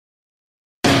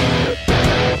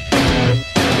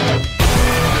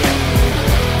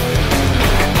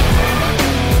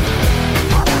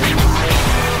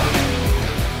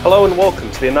Hello and welcome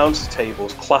to the Announcer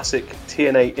Table's classic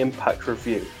TNA Impact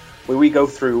review, where we go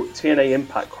through TNA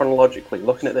Impact chronologically,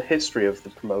 looking at the history of the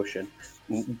promotion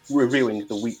and reviewing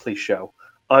the weekly show.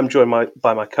 I'm joined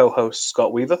by my co-host,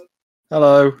 Scott Weaver.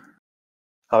 Hello.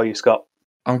 How are you, Scott?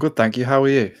 I'm good, thank you. How are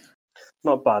you?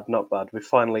 Not bad, not bad. We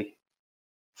finally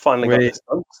got this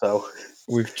done, so...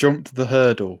 We've jumped the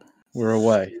hurdle. We're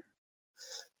away.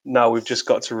 Now we've just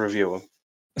got to review them.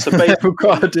 So basically, we've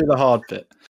got to do the hard bit.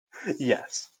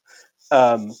 Yes.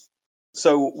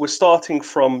 So we're starting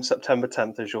from September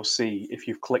 10th, as you'll see if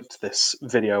you've clicked this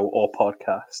video or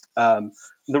podcast.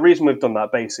 The reason we've done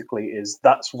that basically is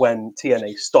that's when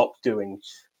TNA stopped doing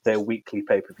their weekly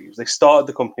pay-per-views. They started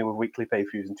the company with weekly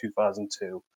pay-per-views in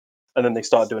 2002, and then they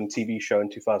started doing a TV show in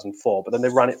 2004, but then they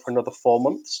ran it for another 4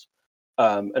 months.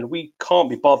 And we can't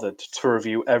be bothered to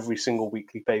review every single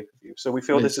weekly pay-per-view. So we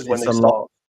feel this is when they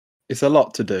start. It's a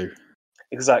lot to do.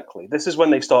 Exactly. This is when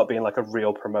they start being like a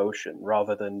real promotion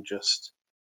rather than just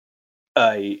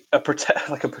a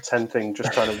pretend thing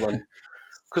just trying to run.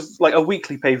 Because like a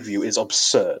weekly pay-per-view is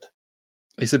absurd.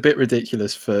 It's a bit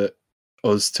ridiculous for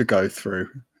us to go through.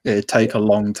 It'd take a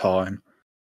long time.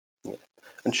 Yeah.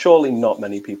 And surely not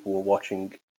many people were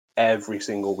watching every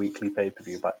single weekly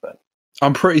pay-per-view back then.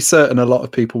 I'm pretty certain a lot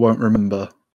of people won't remember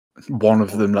one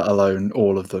of them, let alone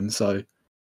all of them. So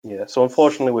yeah. So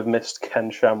unfortunately, we've missed Ken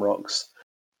Shamrock's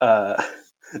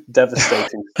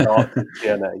devastating start to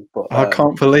TNA. But I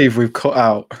can't believe we've cut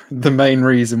out the main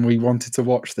reason we wanted to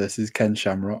watch this is Ken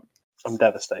Shamrock. I'm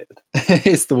devastated.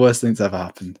 It's the worst thing that's ever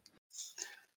happened.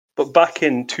 But back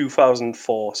in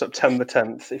 2004, September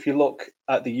 10th, if you look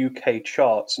at the UK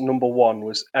charts, number one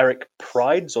was Eric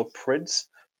Pride's or Prid's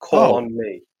Call on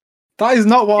Me. That is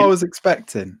not what I was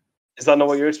expecting. Is that not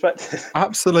what you were expecting?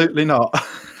 Absolutely not.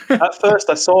 At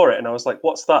first I saw it and I was like,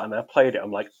 what's that? And I played it.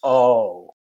 I'm like,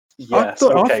 oh, yes.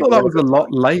 I thought that was a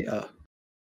lot later.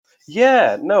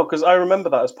 Yeah, no, because I remember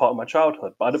that as part of my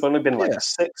childhood, but I'd have only been like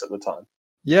 6 at the time.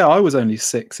 Yeah, I was only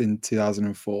 6 in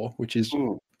 2004, which is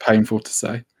painful to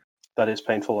say. That is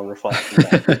painful on reflection.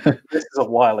 This is a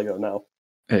while ago now.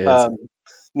 It is.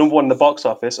 Number one in the box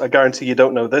office. I guarantee you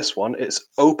don't know this one. It's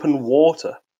Open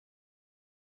Water.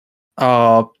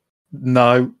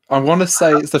 No. I want to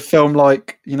say it's a film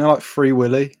like Free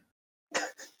Willy?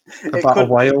 About a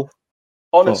whale?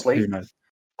 Honestly,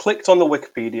 clicked on the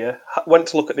Wikipedia, went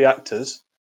to look at the actors,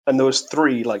 and there was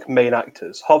 3 like main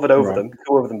actors, hovered over them.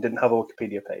 2 of them didn't have a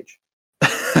Wikipedia page.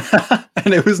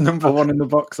 And it was number one in the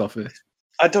box office.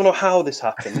 I don't know how this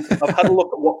happened. I've had a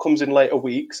look at what comes in later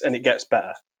weeks, and it gets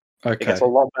better. Okay. It gets a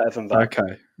lot better than that.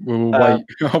 Okay. We'll wait.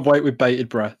 I'll wait with bated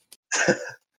breath.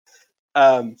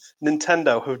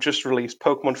 Nintendo have just released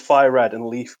Pokemon Fire Red and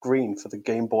Leaf Green for the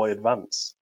Game Boy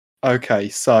Advance. Okay,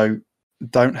 so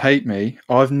don't hate me.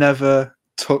 I've never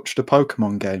touched a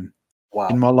Pokemon game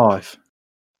in my life.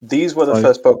 These were the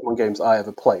first Pokemon games I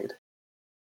ever played.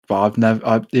 But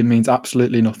it means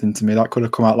absolutely nothing to me. That could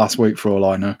have come out last week for all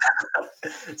I know.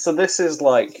 So this is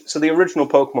the original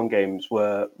Pokemon games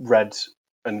were Red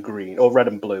and Green, or Red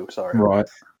and Blue, sorry. Right.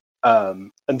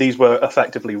 And these were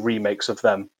effectively remakes of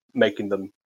them, making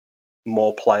them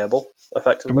more playable,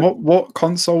 effectively. And what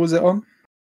console was it on?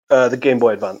 The Game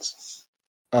Boy Advance.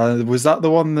 Was that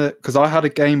the one that... Because I had a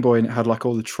Game Boy and it had like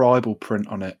all the tribal print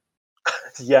on it.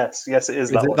 Yes, it is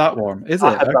that one. Is it that one? Is it?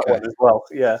 I had that one as well,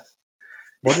 yeah.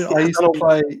 I used to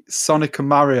play Sonic and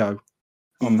Mario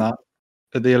on that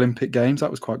at the Olympic Games. That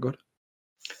was quite good.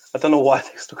 I don't know why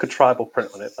they stuck a tribal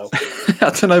print on it, though. I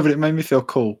don't know, but it made me feel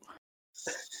cool.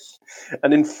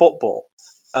 And in football,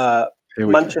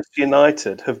 Manchester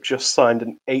United have just signed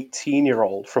an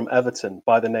 18-year-old from Everton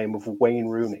by the name of Wayne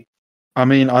Rooney. I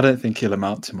mean, I don't think he'll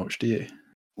amount to much, do you?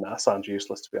 Nah, sounds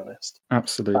useless, to be honest.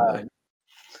 Absolutely.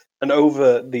 And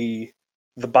over the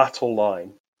battle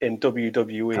line in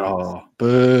WWE,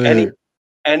 boo.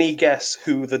 Any guess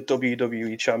who the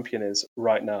WWE champion is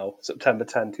right now, September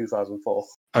 10, 2004?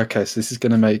 Okay, so this is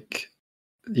going to make...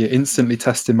 You're instantly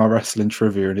testing my wrestling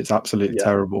trivia, and it's absolutely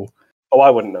terrible. Oh, I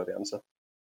wouldn't know the answer.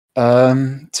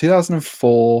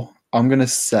 2004, I'm going to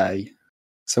say...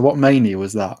 So what Mania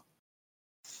was that?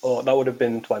 Oh, that would have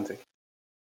been 20.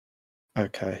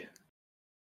 Okay.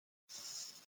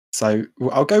 So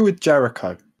I'll go with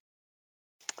Jericho.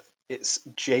 It's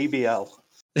JBL.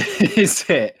 Is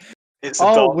it? It's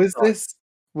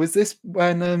was this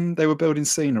when they were building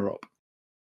Cena up?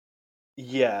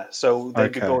 Yeah, so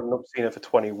they'd be building up Cena for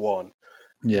 21.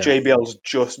 Yeah. JBL's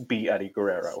just beat Eddie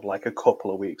Guerrero like a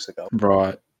couple of weeks ago.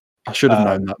 Right. I should have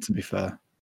known that, to be fair.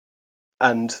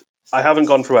 And I haven't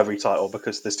gone through every title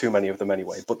because there's too many of them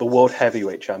anyway, but the World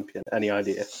Heavyweight Champion, any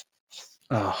idea?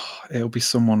 Oh, it'll be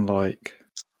someone like...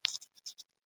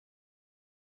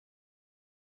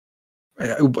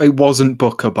 It wasn't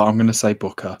Booker, but I'm going to say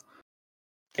Booker.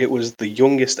 It was the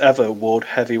youngest ever world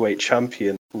heavyweight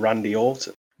champion, Randy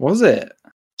Orton. Was it?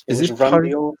 Is this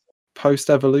Randy Orton?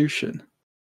 Post-Evolution?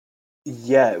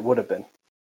 Yeah, it would have been.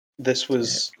 This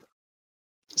was...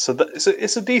 So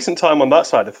it's a decent time on that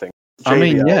side of things. JBL, I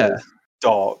mean, yeah.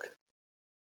 Dark.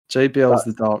 JBL's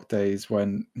the dark days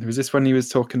when... Was this when he was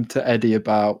talking to Eddie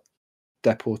about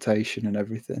deportation and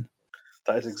everything?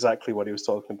 That is exactly what he was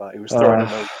talking about. He was throwing him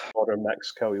over the border in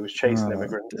Mexico. He was chasing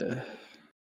immigrants.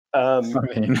 I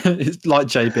mean, it's like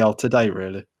JBL today,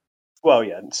 really. Well,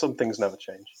 yeah, some things never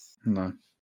change. No.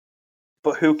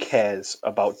 But who cares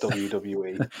about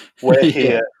WWE? We're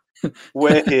here.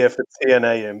 We're here for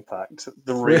TNA Impact.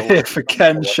 We're here for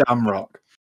Ken Shamrock.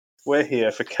 We're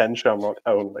here for Ken Shamrock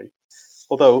only.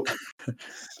 Although,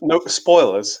 no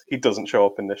spoilers, he doesn't show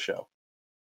up in this show.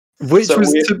 Which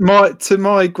was to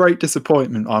my great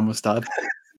disappointment, I must add.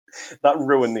 That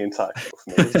ruined the entire show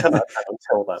for me. It was 10 out of 10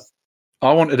 until then.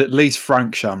 I wanted at least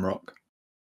Frank Shamrock.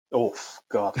 Oh,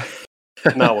 God.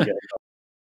 Now we're getting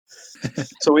done.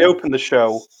 So we opened the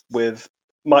show with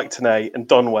Mike Tenay and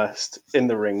Don West in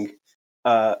the ring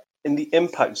in the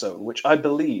Impact Zone, which I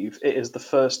believe it is the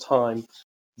first time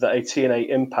that a TNA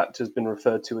Impact has been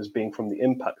referred to as being from the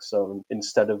Impact Zone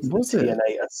instead of the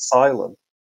TNA Asylum.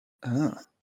 Ah.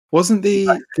 Wasn't the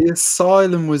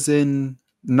Asylum was in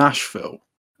Nashville?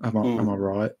 Am I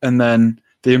right? And then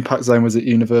the Impact Zone was at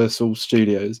Universal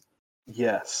Studios.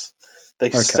 Yes. They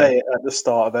say it at the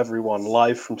start of every one,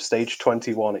 live from stage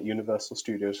 21 at Universal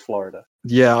Studios, Florida.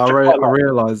 Yeah, I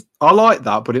realised. I like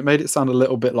that, but it made it sound a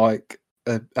little bit like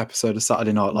an episode of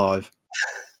Saturday Night Live.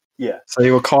 Yeah. So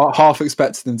you were half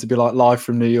expecting them to be like live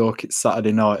from New York. It's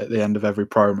Saturday night at the end of every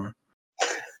promo.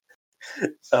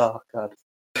 Oh, God.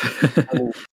 I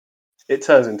mean, it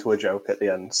turns into a joke at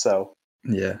the end, so...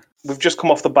 Yeah. We've just come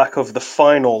off the back of the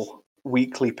final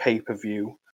weekly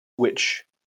pay-per-view, which...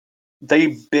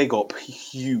 They big up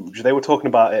huge. They were talking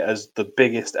about it as the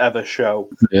biggest ever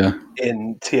show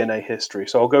in TNA history.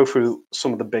 So I'll go through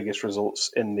some of the biggest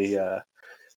results in the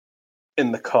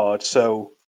card.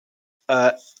 So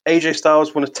AJ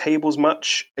Styles won a tables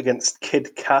match against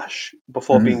Kid Cash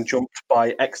before being jumped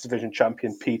by X Division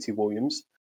champion P.T. Williams.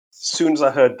 As soon as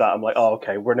I heard that, I'm like, oh,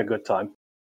 okay, we're in a good time.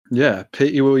 Yeah,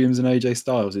 P.T. Williams and AJ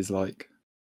Styles is like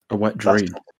a wet dream.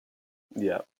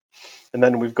 Yeah. And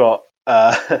then we've got...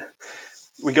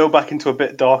 we go back into a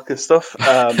bit darker stuff.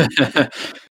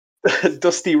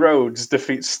 Dusty Rhodes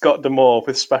defeats Scott D'Amore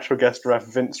with special guest ref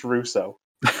Vince Russo.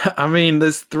 I mean,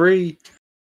 there's three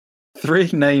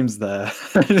names there.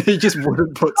 He just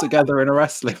wouldn't put together in a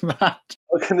wrestling match.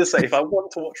 I was going to say, if I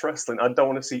want to watch wrestling, I don't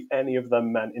want to see any of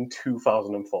them men in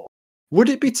 2004. Would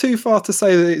it be too far to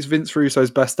say that it's Vince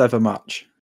Russo's best ever match?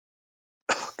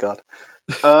 Oh, God.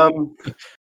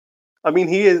 I mean,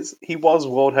 he was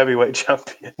world heavyweight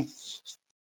champion.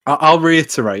 I'll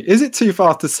reiterate. Is it too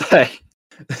far to say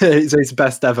it's his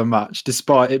best ever match,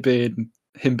 despite it being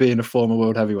him being a former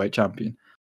world heavyweight champion?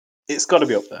 It's got to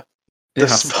be up there.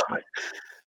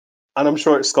 And I'm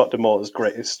sure it's Scott D'Amore's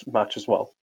greatest match as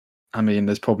well. I mean,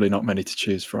 there's probably not many to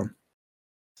choose from.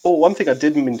 Oh, one thing I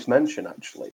didn't mean to mention,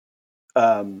 actually.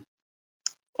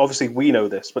 Obviously, we know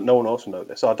this, but no one else knows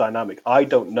this. Our dynamic. I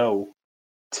don't know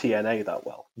TNA that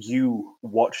well. You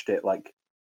watched it like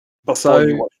before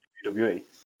you watched WWE.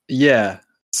 Yeah.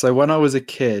 So when I was a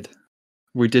kid,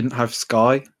 we didn't have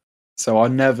Sky, so I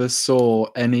never saw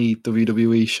any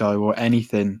WWE show or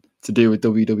anything to do with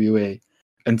WWE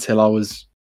until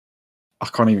I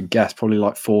can't even guess, probably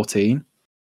like 14.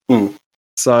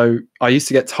 So I used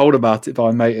to get told about it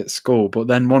by a mate at school, but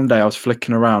then one day I was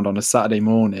flicking around on a Saturday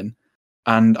morning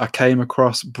and I came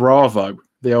across Bravo,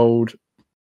 the old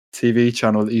TV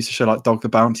channel that used to show like Dog the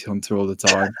Bounty Hunter all the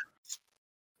time.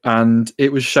 And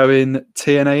it was showing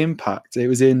TNA Impact.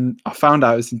 I found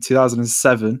out it was in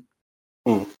 2007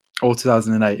 or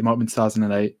 2008. It might have been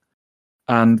 2008.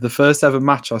 And the first ever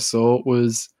match I saw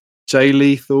was Jay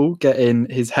Lethal getting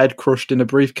his head crushed in a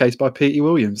briefcase by P.T.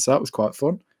 Williams. So that was quite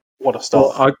fun. What a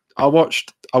start. I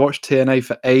watched TNA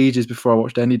for ages before I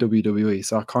watched any WWE,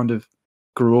 so I kind of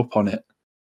grew up on it.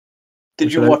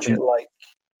 Did you watch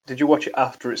it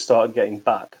after it started getting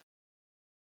bad?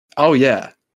 Oh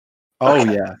yeah.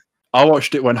 Yeah. I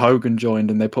watched it when Hogan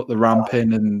joined and they put the ramp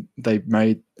in and they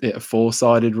made it a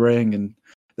 4-sided ring and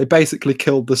they basically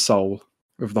killed the soul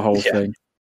of the whole thing.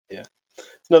 Yeah.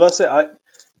 No, that's it.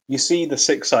 You see the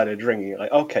 6-sided ring and you're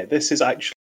like, okay, this is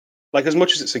actually, like, as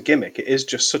much as it's a gimmick, it is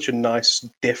just such a nice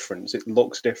difference. It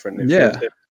looks different. It feels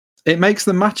different. It makes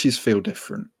the matches feel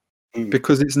different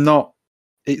because it's not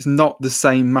the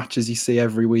same matches you see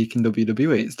every week in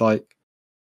WWE. It's like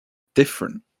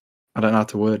different. I don't know how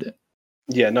to word it.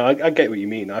 Yeah, no, I get what you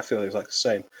mean. I feel exactly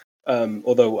the same.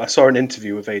 Although I saw an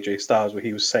interview with AJ Styles where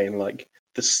he was saying like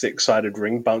the 6-sided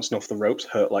ring bouncing off the ropes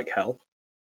hurt like hell.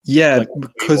 Yeah, Like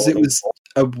because it was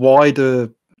a wider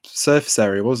surface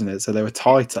area, wasn't it? So they were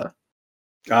tighter.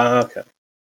 okay.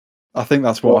 I think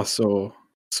that's what I saw.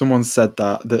 Someone said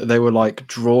that they were like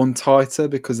drawn tighter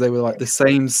because they were like the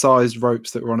same sized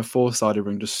ropes that were on a 4-sided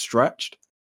ring, just stretched.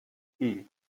 Hmm.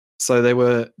 So they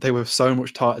were so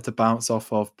much tighter to bounce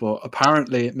off of. But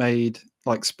apparently, it made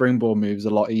like springboard moves a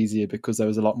lot easier because there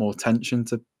was a lot more tension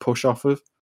to push off of.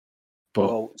 But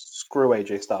Well, screw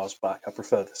AJ Styles back. I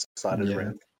prefer the 6-sided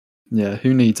ring. Yeah,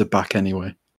 who needs a back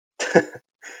anyway?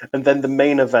 And then the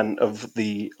main event of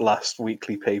the last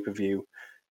weekly pay-per-view,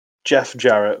 Jeff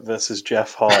Jarrett versus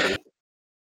Jeff Hardy.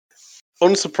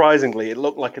 Unsurprisingly, it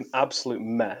looked like an absolute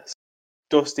mess.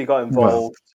 Dusty got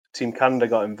involved, Team Canada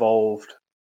got involved,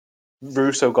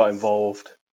 Russo got involved,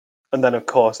 and then of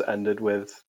course it ended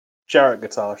with Jarrett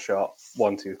guitar shot,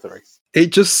 1, 2, 3.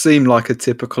 It just seemed like a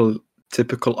typical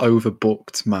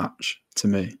overbooked match to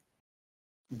me.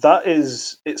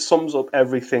 It sums up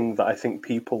everything that I think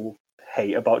people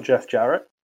hate about Jeff Jarrett.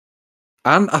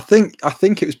 And I think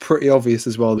it was pretty obvious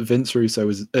as well that Vince Russo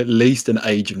was at least an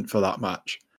agent for that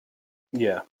match.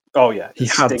 Yeah. Oh yeah. He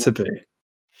had to be.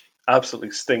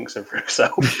 Absolutely stinks of Russo.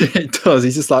 It does.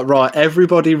 He's just like, right,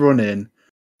 everybody run in.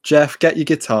 Jeff, get your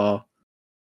guitar.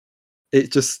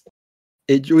 It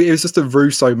was just a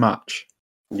Russo match.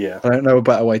 Yeah. I don't know a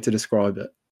better way to describe it.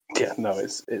 Yeah, no,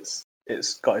 it's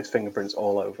got his fingerprints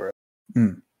all over it.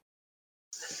 Mm.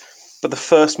 But the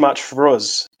first match for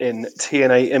us in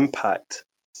TNA Impact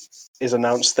is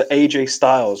announced that AJ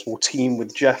Styles will team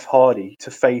with Jeff Hardy to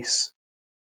face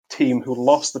team who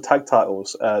lost the tag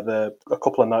titles a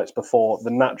couple of nights before,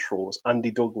 the Naturals, Andy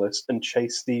Douglas and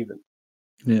Chase Stevens.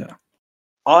 Yeah.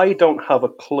 I don't have a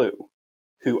clue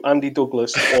who Andy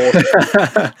Douglas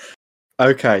or...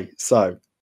 Okay, so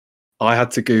I had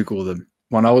to Google them.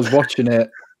 When I was watching it,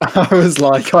 I was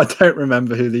like, I don't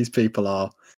remember who these people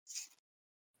are.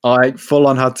 I full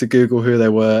on had to Google who they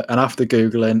were, and after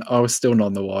Googling, I was still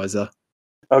none the wiser.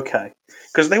 Okay,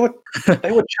 because they were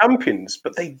champions,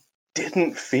 but they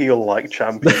didn't feel like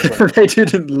champions. They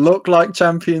didn't look like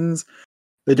champions.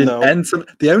 They didn't enter.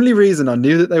 The only reason I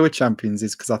knew that they were champions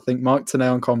is because I think Mike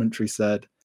Tenay on commentary said,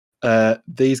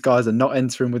 these guys are not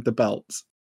entering with the belts.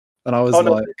 And I was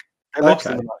like, they lost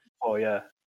in the match before, yeah.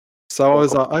 So I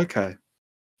was like, okay,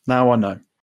 now I know.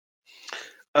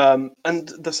 And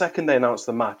the second they announced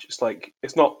the match,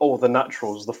 it's not all the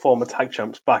Naturals, the former tag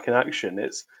champs back in action.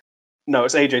 It's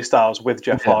AJ Styles with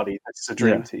Jeff Hardy. This is a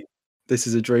dream team. This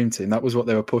is a dream team. That was what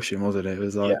they were pushing, wasn't it? It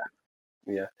was like,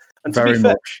 yeah. And very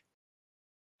much.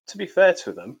 To be fair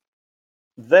to them,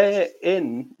 they're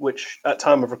in, which at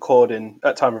time of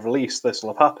release, this will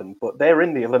have happened, but they're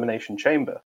in the Elimination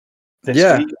Chamber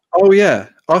this week. Oh yeah.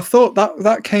 I thought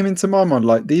that came into my mind.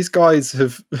 Like, these guys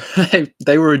have,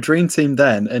 they were a dream team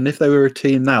then, and if they were a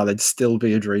team now, they'd still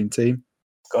be a dream team.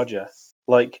 God, yeah.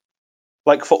 Like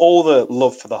for all the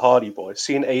love for the Hardy Boys,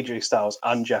 seeing AJ Styles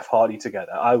and Jeff Hardy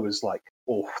together, I was like,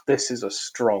 oh, this is a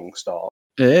strong start.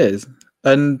 It is.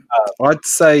 And I'd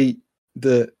say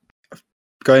that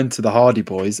going to the Hardy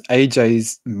Boys,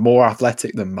 AJ's more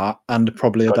athletic than Matt and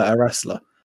probably a better wrestler.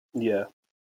 Yeah.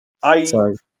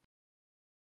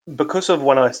 Because of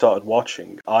when I started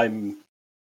watching, I'm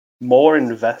more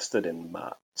invested in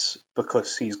Matt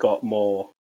because he's got more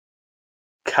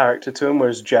character to him,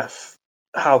 whereas Jeff,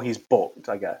 how he's booked,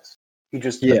 I guess. He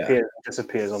just appears and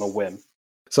disappears on a whim.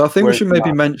 So I think we should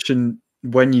maybe mention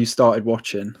when you started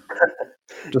watching,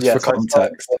 just for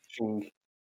context.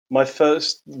 My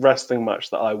first wrestling match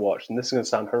that I watched, and this is going to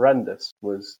sound horrendous,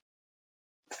 was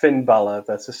Finn Balor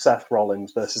versus Seth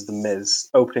Rollins versus The Miz,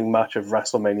 opening match of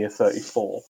WrestleMania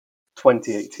 34,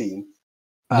 2018.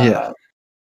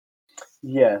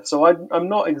 So I'm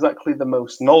not exactly the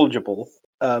most knowledgeable.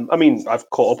 I mean, I've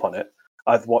caught up on it.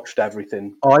 I've watched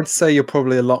everything. I'd say you're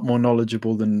probably a lot more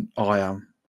knowledgeable than I am.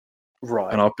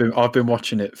 Right. And I've been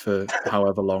watching it for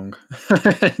however long.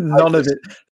 None of it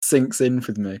sinks in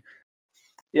with me.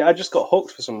 Yeah, I just got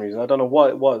hooked for some reason. I don't know what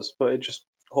it was, but it just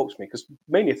hooked me because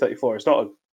Mania 34 is not a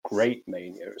great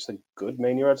Mania. It's a good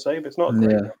Mania, I'd say, but it's not a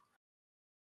great one.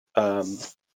 I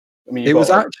mean, it was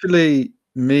actually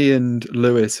me and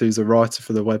Lewis, who's a writer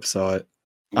for the website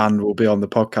and will be on the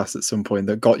podcast at some point,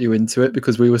 that got you into it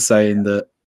because we were saying that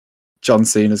John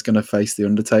Cena's going to face The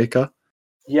Undertaker.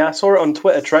 Yeah, I saw it on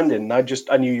Twitter trending. And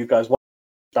I knew you guys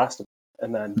asked it,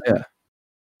 and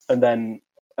then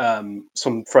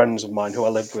some friends of mine who I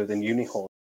lived with in uni hall,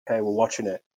 we're watching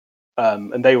it,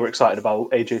 and they were excited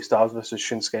about AJ Styles versus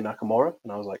Shinsuke Nakamura,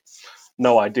 and I was like,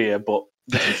 no idea, but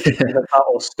either that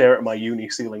or stare at my uni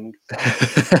ceiling.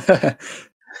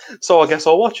 So I guess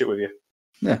I'll watch it with you.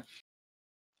 Yeah.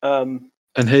 And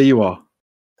here you are.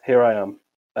 Here I am,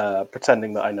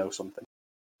 pretending that I know something.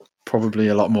 Probably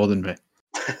a lot more than me.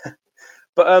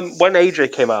 But when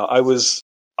AJ came out, I was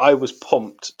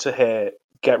pumped to hear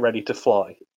 "Get Ready to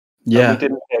Fly." Yeah, and we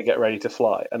didn't hear "Get Ready to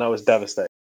Fly," and I was devastated.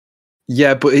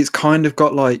 Yeah, but it's kind of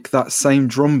got like that same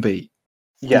drum beat.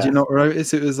 Yeah. Did you not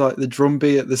notice it was like the drum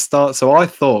beat at the start? So I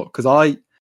thought, because I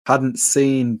hadn't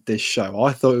seen this show,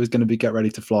 I thought it was going to be "Get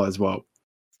Ready to Fly" as well.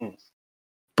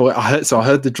 But I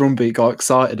heard the drum beat, got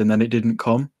excited, and then it didn't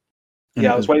come.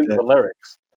 Yeah, I was waiting for the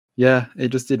lyrics. Yeah, it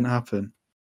just didn't happen.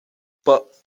 But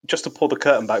just to pull the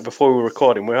curtain back before we were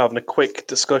recording, we were having a quick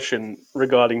discussion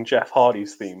regarding Jeff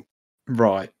Hardy's theme.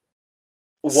 Right.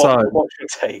 What's your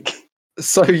take?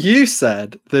 So you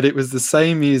said that it was the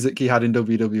same music he had in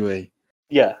WWE.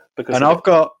 Yeah, because and I've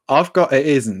got it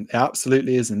isn't. It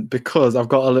absolutely isn't, because I've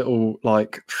got a little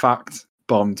like fact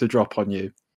bomb to drop on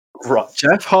you. Right.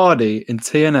 Jeff Hardy in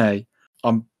TNA,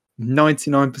 I'm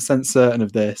 99% certain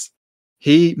of this.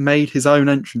 He made his own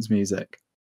entrance music.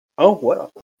 Oh,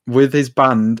 wow. With his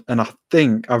band, and I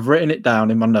think I've written it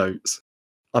down in my notes.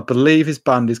 I believe his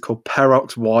band is called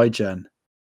Perox Y-Gen.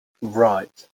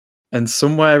 Right. And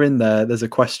somewhere in there's a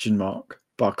question mark,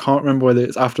 but I can't remember whether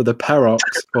it's after the Perox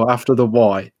or after the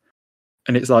Y.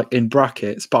 And it's like in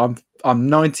brackets, but I'm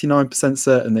 99%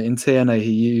 certain that in TNA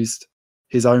he used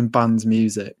his own band's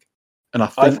music. And I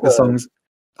think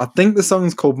the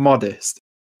song's called Modest,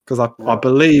 because I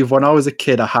believe when I was a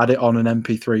kid I had it on an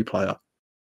MP3 player.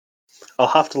 I'll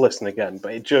have to listen again,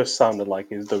 but it just sounded like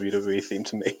his WWE theme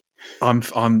to me. I'm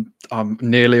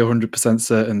nearly 100%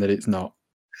 certain that it's not.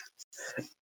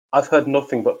 I've heard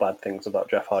nothing but bad things about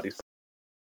Jeff Hardy's.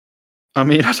 I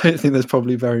mean, I don't think there's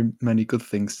probably very many good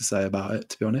things to say about it,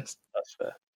 to be honest. That's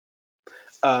fair.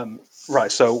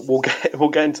 Right, so we'll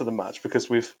get into the match because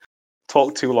we've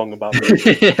talked too long about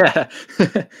it. Yeah.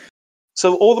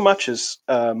 So all the matches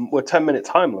were 10-minute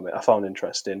time limit. I found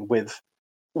interesting. With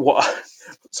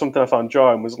something I found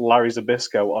jarring was Larry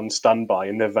Zbyszko on standby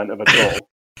in the event of a draw.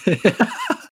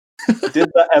 Did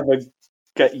that ever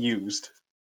get used?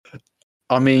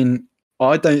 I mean,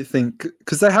 I don't think,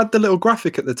 because they had the little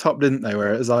graphic at the top, didn't they,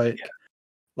 where it was like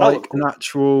cool.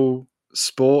 Natural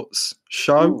sports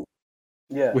show,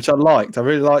 which I liked. I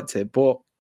really liked it, but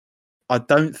I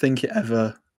don't think it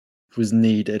ever was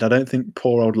needed. I don't think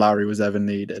poor old Larry was ever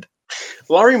needed.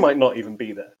 Larry might not even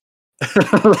be there.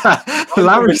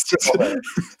 Larry's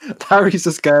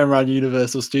just going around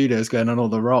Universal Studios going on all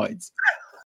the rides.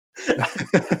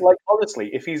 Like,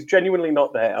 honestly, if he's genuinely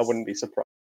not there, I wouldn't be surprised.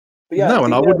 Yeah, no,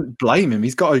 and I wouldn't blame him.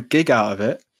 He's got a gig out of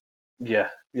it. Yeah,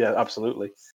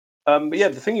 absolutely. But yeah,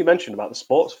 the thing you mentioned about the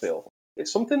sports feel,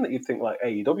 it's something that you'd think like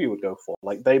AEW would go for.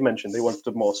 Like they mentioned, they wanted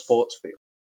a more sports feel,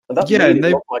 and that made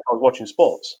it look like I was watching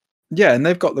sports. Yeah, and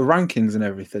they've got the rankings and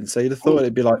everything, so you'd have thought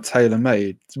it'd be like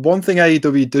tailor-made. One thing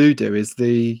AEW do is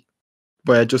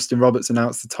where Justin Roberts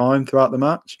announced the time throughout the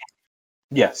match.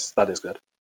 Yes, that is good.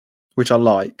 Which I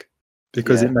like,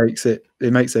 because it makes it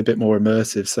a bit more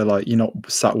immersive. So like you're not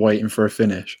sat waiting for a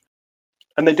finish.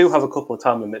 And they do have a couple of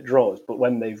time limit draws, but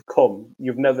when they've come,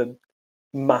 you've never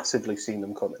massively seen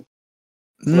them coming.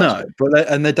 So no,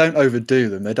 but they don't overdo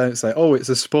them. They don't say, "Oh, it's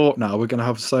a sport now. We're going to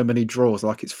have so many draws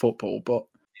like it's football." But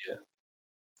yeah,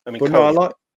 I mean, but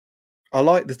no, I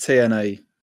like the TNA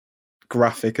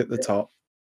graphic at the top.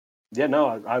 Yeah, no,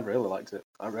 I really liked it.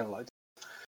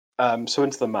 So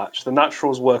into the match, the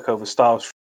Naturals work over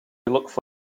Styles. They look for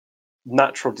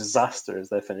Natural Disaster as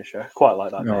their finisher. Quite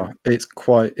like that name. It's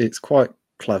quite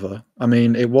clever. I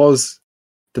mean, it was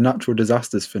the Natural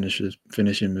Disaster's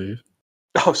finishing move.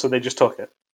 Oh, so they just took it?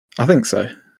 I think so.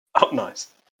 Oh, nice.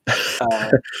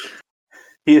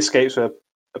 He escapes with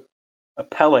a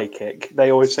Pele kick.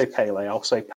 They always say Pele. I'll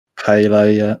say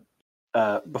Pele,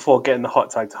 yeah. Before getting the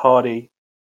hot tag to Hardy,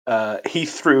 he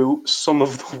threw some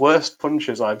of the worst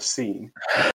punches I've seen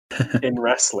in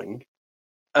wrestling.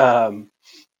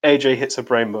 AJ hits a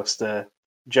brainbuster.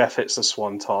 Jeff hits a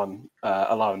swanton,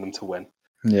 allowing them to win.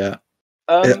 Yeah.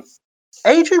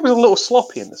 AJ was a little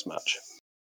sloppy in this match.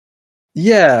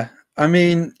 Yeah, I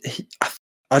mean,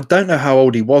 I don't know how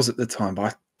old he was at the time,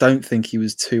 but I don't think he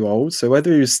was too old. So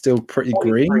whether he was still pretty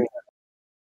green.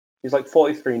 He's like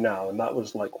 43 now, and that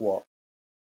was like what?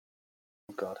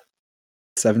 Oh, God.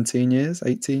 17 years,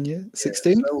 18 years,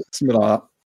 16? Something like that.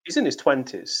 He's in his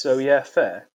 20s, so yeah,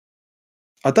 fair.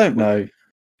 I don't know.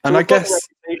 And so I guess... the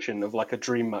reputation of like a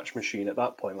dream match machine at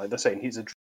that point, like they're saying he's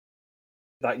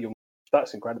that young,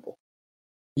 that's incredible.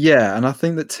 Yeah, and I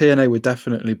think that TNA were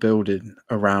definitely building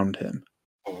around him,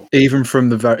 Mm. even from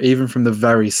the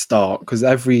very start. Because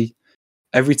every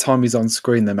time he's on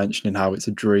screen, they're mentioning how it's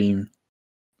a dream,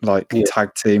 like Yeah.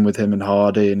 tag team with him and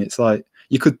Hardy, and it's like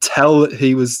you could tell that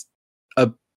he was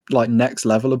a like next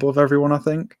level above everyone. I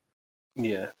think.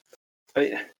 Yeah.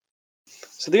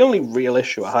 So the only real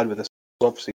issue I had with this was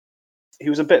obviously he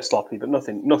was a bit sloppy, but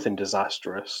nothing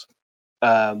disastrous.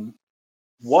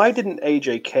 Why didn't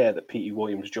AJ care that Petey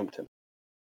Williams jumped him?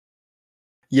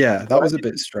 Yeah, that Why was a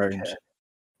didn't bit he strange. care?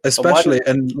 And why Especially,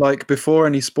 and like before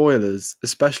any spoilers,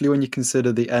 especially when you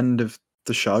consider the end of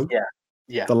the show,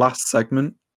 Yeah, the last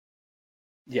segment.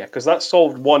 yeah, because that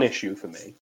solved one issue for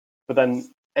me. But then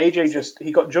AJ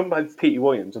he got jumped by Petey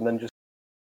Williams, and then just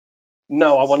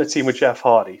no, I want to team with Jeff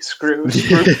Hardy. Screw.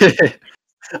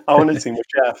 I want to team with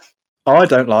Jeff. I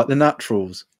don't like the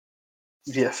Naturals.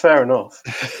 Yeah, fair enough.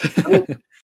 I mean,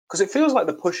 because it feels like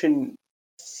they're pushing.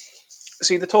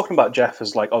 See, they're talking about Jeff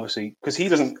as like obviously because he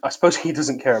doesn't. I suppose he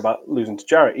doesn't care about losing to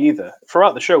Jarrett either.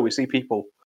 Throughout the show, we see people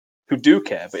who do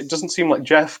care, but it doesn't seem like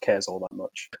Jeff cares all that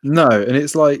much. No, and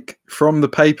it's like from the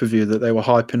pay-per-view that they were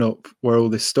hyping up where all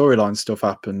this storyline stuff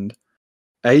happened,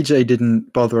 AJ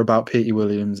didn't bother about Petey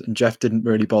Williams and Jeff didn't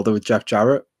really bother with Jeff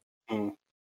Jarrett. Mm.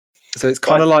 So it's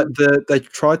kind of like they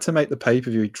tried to make the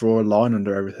pay-per-view draw a line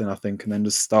under everything, I think, and then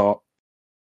just start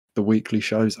the weekly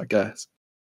shows, I guess.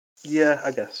 Yeah,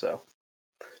 I guess so.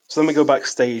 So then we go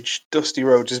backstage. Dusty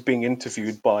Rhodes is being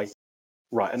interviewed by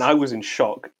and I was in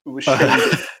shock. It was Shane.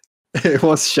 It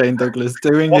was Shane Douglas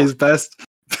doing his best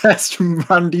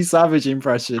Randy Savage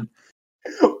impression.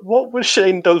 What was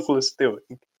Shane Douglas doing?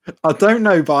 I don't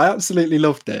know, but I absolutely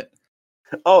loved it.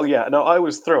 Oh yeah, no, I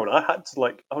was thrown. I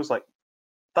was like,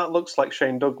 that looks like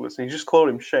Shane Douglas, and he just called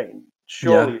him Shane.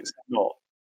 Surely it's not.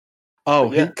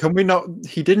 Oh, yeah.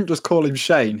 He didn't just call him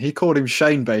Shane. He called him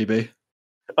Shane, baby.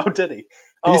 Oh, did he?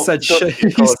 He said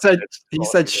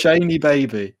Shaney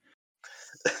baby,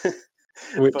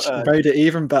 which made it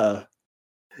even better.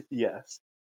 Yes.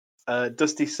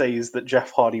 Dusty says that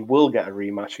Jeff Hardy will get a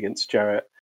rematch against Jarrett,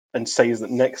 and says that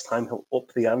next time he'll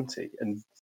up the ante. And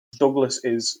Douglas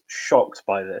is shocked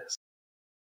by this,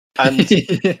 and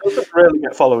it doesn't really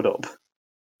get followed up.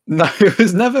 No, it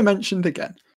was never mentioned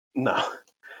again. No.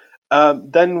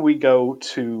 Then we go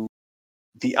to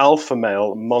the alpha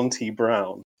male Monty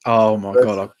Brown. Oh my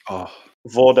god!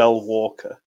 Vordell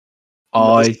Walker.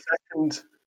 I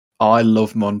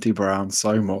love Monty Brown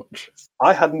so much.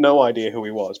 I had no idea who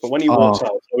he was, but when he walked out,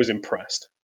 I was impressed.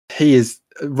 He is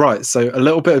right. So a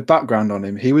little bit of background on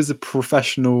him. He was a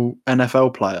professional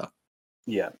NFL player.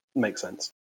 Yeah, makes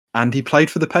sense. And he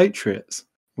played for the Patriots,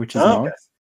 which is nice.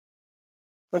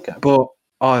 Okay. But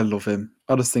I love him.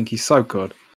 I just think he's so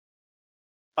good.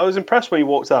 I was impressed when he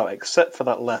walked out, except for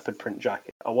that leopard print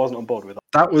jacket. I wasn't on board with that.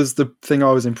 That was the thing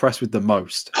I was impressed with the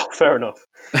most. Oh, fair enough.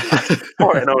 And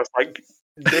I was like,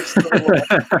 this is what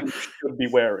I should be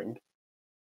wearing.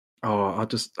 I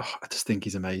just think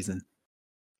he's amazing.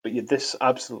 But yeah, this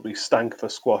absolutely stank of a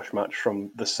squash match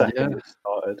from the second it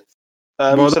started.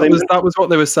 That was what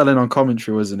they were selling on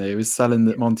commentary, wasn't it? It was selling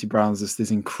that Monty Brown's just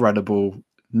this incredible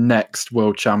next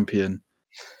world champion.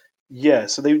 Yeah,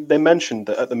 so they mentioned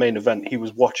that at the main event he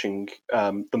was watching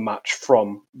the match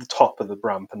from the top of the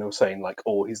ramp, and they were saying like,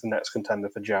 "Oh, he's the next contender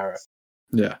for Jarrett."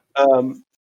 Yeah.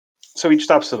 So he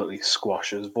just absolutely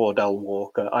squashes Vordell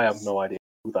Walker. I have no idea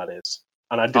who that is,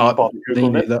 and I didn't bother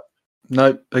googling it.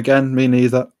 No, again, me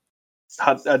neither.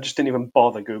 I just didn't even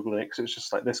bother googling it because it was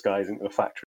just like this guy isn't going to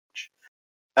factor.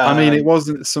 I mean, it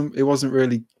wasn't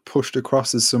really pushed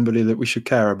across as somebody that we should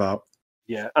care about.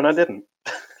 Yeah, and I didn't.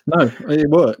 No, it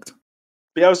worked.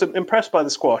 But yeah, I was impressed by the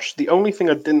squash. The only thing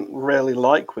I didn't really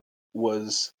like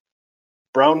was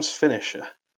Brown's finisher.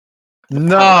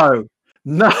 No,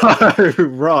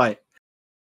 right.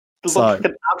 It looked like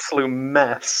an absolute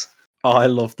mess. I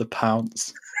love the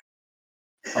pounce.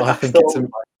 I think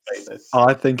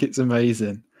it's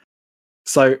amazing.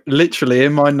 So literally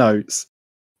in my notes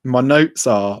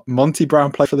are Monty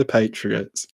Brown played for the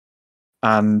Patriots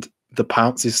and the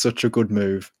pounce is such a good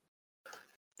move.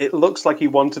 It looks like he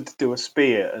wanted to do a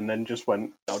spear and then just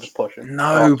went, I'll just push him.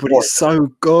 No, but it's so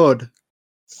good.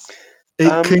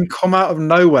 It can come out of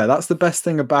nowhere. That's the best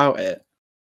thing about it.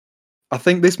 I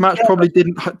think this match probably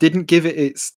didn't give it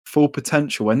its full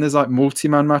potential. When there's like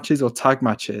multi-man matches or tag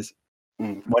matches,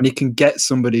 when you can get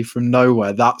somebody from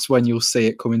nowhere, that's when you'll see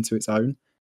it come into its own.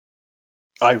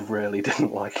 I really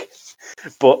didn't like it.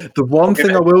 But the one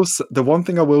thing I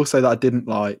will say that I didn't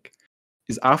like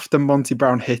is after Monty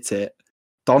Brown hit it,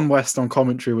 Don West on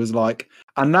commentary was like,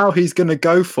 and now he's going to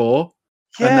go for...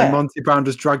 Yeah. And then Monty Brown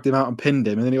just dragged him out and pinned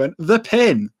him. And then he went, the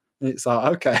pin. It's like,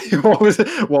 okay, what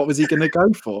was he going to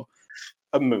go for?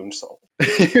 A moonsault.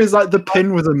 He was like, the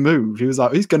pin was a move. He was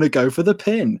like, he's going to go for the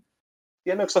pin.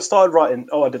 Yeah, no, because I started writing,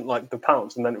 I didn't like the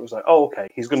pounce, and then it was like, okay,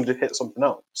 he's going to hit something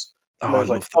else. And Oh, I I was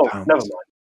like, love the pounce. never mind.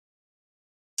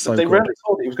 So But they good. rarely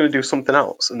told me he was going to do something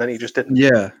else, and then he just didn't.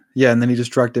 Yeah, and then he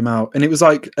just dragged him out, and it was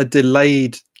like a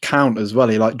delayed count as well.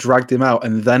 He like dragged him out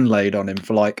and then laid on him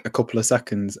for like a couple of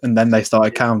seconds, and then they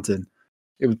started counting.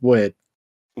 It was weird.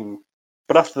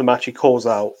 But after the match, he calls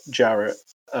out Jarrett.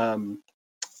 I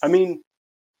mean,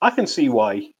 I can see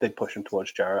why they'd push him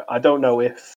towards Jarrett. I don't know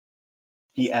if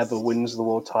he ever wins the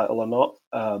world title or not,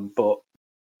 but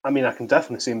I mean, I can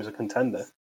definitely see him as a contender.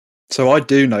 So I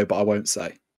do know, but I won't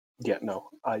say. Yeah, no,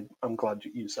 I'm glad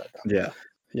you said that.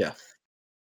 Yeah.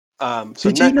 So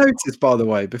Did you notice, by the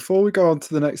way, before we go on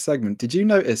to the next segment, did you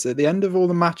notice at the end of all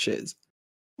the matches,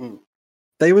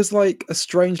 there was like a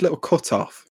strange little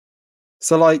cut-off?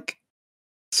 So like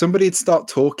somebody'd start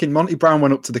talking. Monty Brown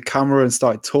went up to the camera and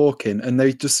started talking, and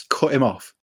they just cut him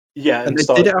off. Yeah, and they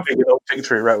did did it after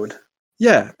Victory Road.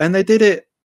 Yeah, and they did it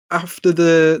after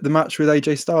the match with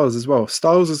AJ Styles as well.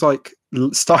 Styles was like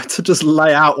started to just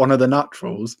lay out one of the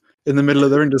naturals in the middle of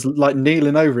the ring, just like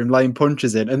kneeling over him, laying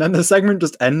punches in, and then the segment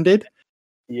just ended.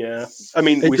 Yeah, I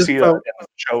mean, we see that in the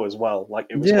show as well. Like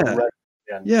it was horrendous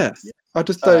at the end. I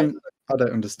just don't. I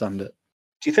don't understand it.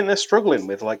 Do you think they're struggling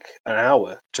with like an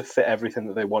hour to fit everything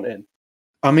that they want in?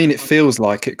 I mean, it feels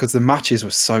like it because the matches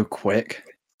were so quick.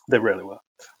 They really were.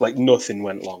 Like nothing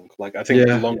went long. Like I think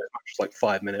the longest match was like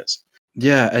 5 minutes.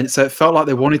 Yeah, and so it felt like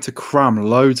they wanted to cram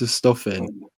loads of stuff in.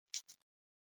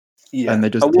 Yeah, and they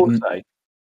just I will didn't. say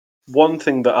one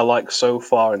thing that I like so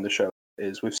far in the show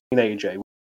is we've seen AJ,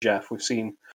 Jeff, we've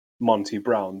seen Monty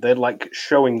Brown. They're like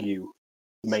showing you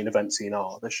the main event scene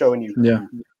are. They're showing you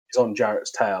who is on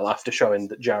Jarrett's tail after showing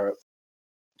that Jarrett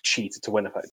cheated to win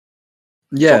a fight.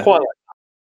 Yeah, so quite like that.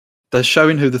 They're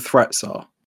showing who the threats are.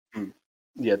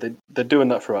 Yeah, they're doing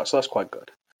that throughout, so that's quite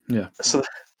good. Yeah. So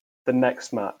the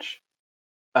next match,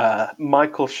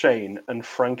 Michael Shane and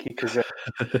Frankie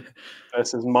Kazarian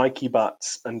versus Mikey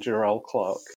Batts and Jarrell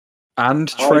Clark. And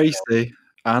Tracy.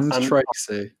 And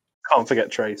Tracy. Can't forget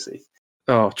Tracy.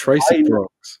 Oh, Tracy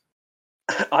Brooks.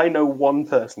 I know one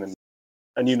person,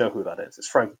 and you know who that is. It's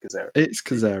Frankie Kazarian. It's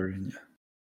Kazarian, yeah.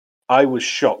 I was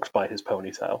shocked by his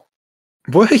ponytail.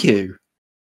 Were you?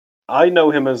 I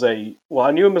know him as I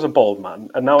knew him as a bald man,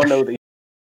 and now I know that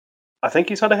I think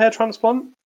he's had a hair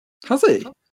transplant. Has he?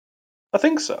 I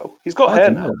think so. He's got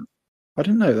hair now. I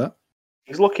didn't know that.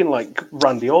 He's looking like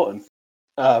Randy Orton.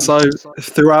 So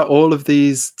throughout all of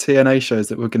these TNA shows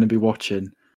that we're going to be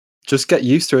watching, just get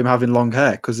used to him having long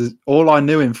hair, because all I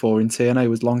knew him for in TNA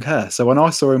was long hair. So when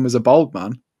I saw him as a bald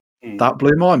man, that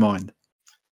blew my mind.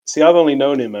 See, I've only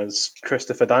known him as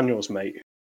Christopher Daniels' mate.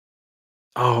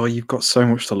 Oh, you've got so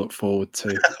much to look forward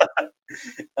to.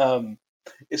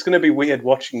 It's going to be weird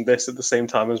watching this at the same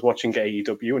time as watching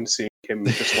AEW and seeing him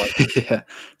just like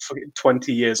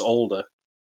 20 years older.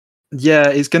 Yeah,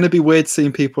 it's going to be weird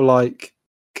seeing people like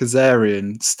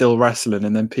Kazarian still wrestling,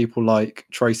 and then people like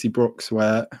Tracy Brooks,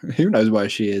 where who knows where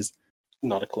she is.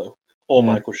 Not a clue. Or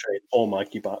Michael Shane, or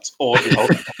Mikey Batts, or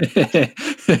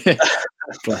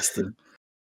Bless them.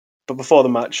 But before the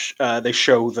match, they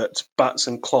show that Batts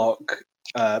and Clark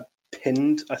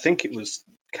pinned, I think it was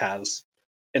Kaz,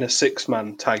 in a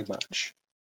 6-man tag match.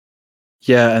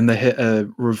 Yeah, and they hit a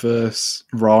reverse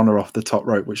Rana off the top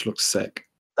rope, which looks sick.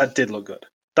 That did look good.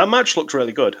 That match looked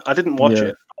really good. I didn't watch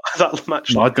it. That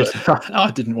match looked good.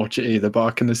 I didn't watch it either, but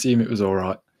I can assume it was all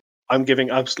right. I'm giving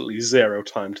absolutely zero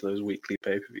time to those weekly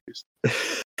pay-per-views.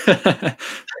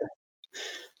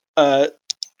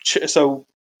 So,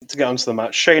 to get onto the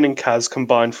match, Shane and Kaz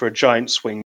combine for a giant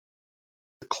swing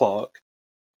to Clark.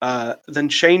 Then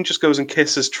Shane just goes and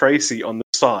kisses Tracy on the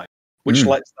side, which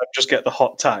lets them just get the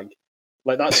hot tag.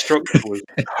 Like, that structure was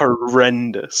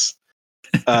horrendous.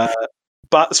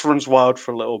 Batts runs wild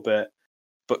for a little bit,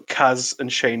 but Kaz and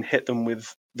Shane hit them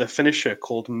with the finisher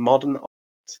called Modern Art.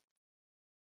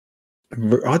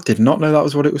 I did not know that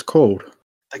was what it was called.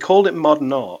 They called it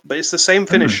Modern Art, but it's the same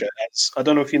finisher as, I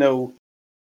don't know if you know,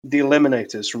 the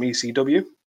Eliminators from ECW.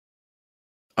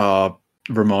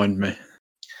 Remind me.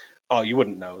 Oh, you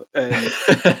wouldn't know. One of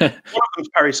them's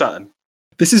Perry Saturn.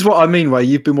 This is what I mean, where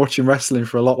you've been watching wrestling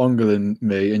for a lot longer than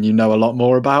me, and you know a lot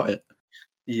more about it.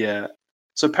 Yeah.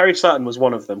 So Perry Saturn was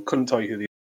one of them. Couldn't tell you who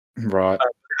the right. They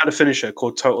had a finisher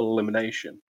called Total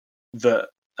Elimination that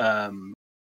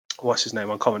what's his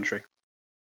name on commentary?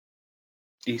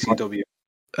 ECW.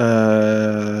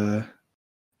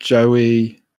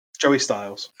 Joey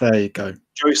Styles. There you go.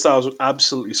 Joey Styles would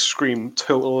absolutely scream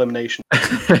Total Elimination.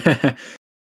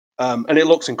 and it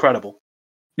looks incredible.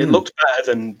 It looked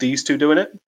better than these two doing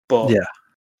it, but Yeah,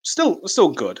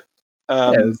 still good.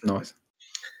 yeah, it was nice.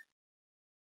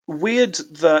 Weird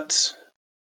that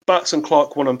Bax and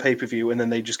Clark won on pay-per-view, and then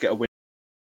they just get a win.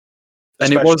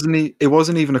 And it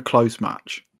wasn't even a close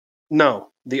match.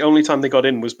 No, the only time they got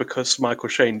in was because Michael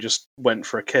Shane just went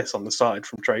for a kiss on the side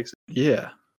from Tracy. Yeah,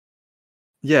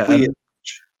 yeah, Weird. and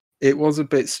it was a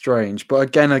bit strange. But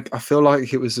again, I feel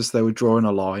like it was just they were drawing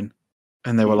a line,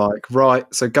 and they were like, right,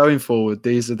 so going forward,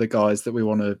 these are the guys that we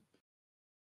want to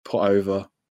put over.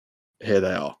 Here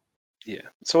they are. Yeah.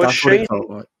 So That's what it felt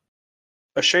like.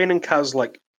 Are Shane and Kaz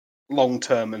like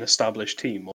long-term and established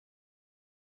team?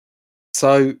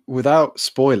 So without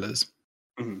spoilers,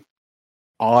 Mhm.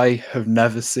 I have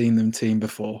never seen them team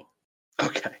before.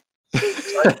 Okay.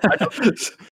 I don't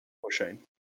for Shane.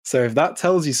 So if that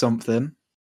tells you something,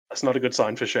 That's not a good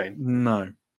sign for Shane.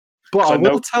 no. But 'Cause I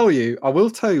will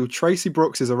tell you, Tracy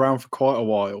Brooks is around for quite a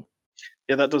while.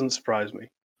 Yeah, that doesn't surprise me.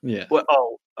 Yeah. Well,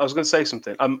 I was going to say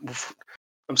something. I'm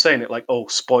saying it like, oh,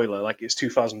 spoiler, like it's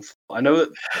 2004. I know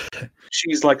that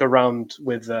she's like around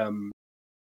with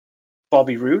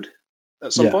Bobby Roode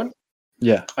at some point.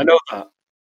 Yeah. I know that.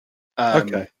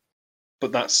 Okay.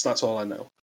 But that's all I know.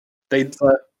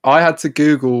 So I had to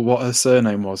Google what her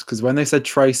surname was because when they said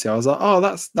Tracy, I was like, "Oh,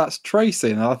 that's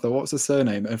Tracy," and I thought, "What's her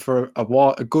surname?" And for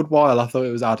a good while, I thought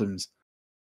it was Adams.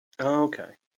 Oh, okay.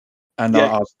 And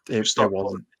yeah, it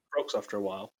wasn't. Brooks after a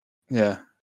while. Yeah.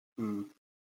 Hmm.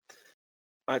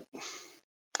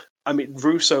 I mean,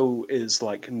 Russo is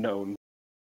like known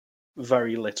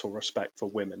very little respect for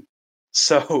women,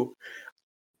 so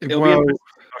it'll be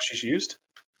interesting how she's used.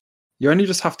 You only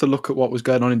just have to look at what was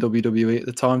going on in WWE at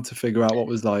the time to figure out what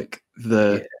was like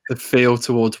the feel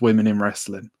towards women in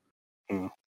wrestling.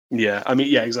 Yeah, I mean,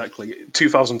 yeah, exactly.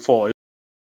 2004,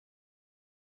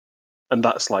 and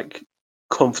that's like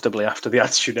comfortably after the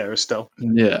Attitude Era still.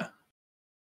 Yeah.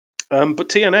 But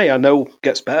TNA, I know,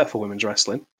 gets better for women's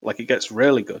wrestling. Like, it gets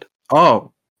really good.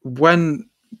 Oh, when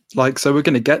so we're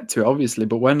going to get to it, obviously,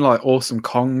 but when like Awesome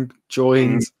Kong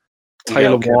joins,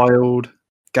 Taylor Wilde,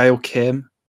 Gail Kim,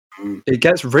 it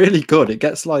gets really good. It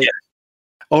gets like,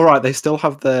 all right, they still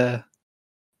have the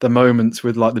moments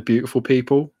with like the beautiful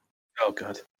people. Oh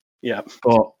god, yeah.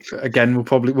 But again,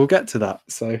 we'll get to that.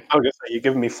 So I was gonna say, you're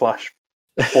giving me flash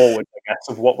forward, I guess,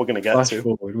 of what we're gonna get to.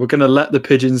 Forward. We're gonna let the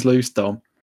pigeons loose, Dom.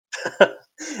 But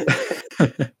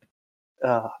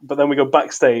then we go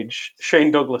backstage.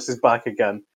 Shane Douglas is back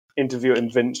again,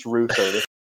 interviewing Vince Russo.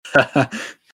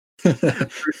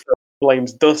 Russo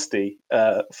blames Dusty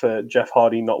for Jeff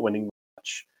Hardy not winning the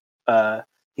match.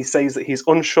 He says that he's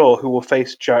unsure who will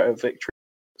face Jarrett at Victory.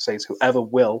 Says whoever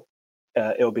will,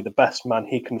 it'll be the best man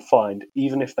he can find,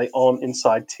 even if they aren't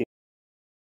inside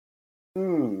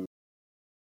team.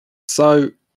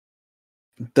 So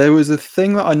there was a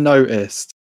thing that I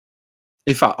noticed.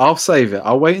 In fact, I'll save it.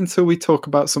 I'll wait until we talk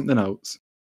about something else.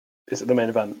 Is it the main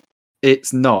event?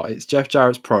 It's not. It's Jeff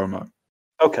Jarrett's promo.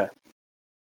 Okay.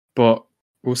 But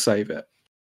we'll save it.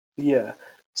 Yeah.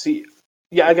 See,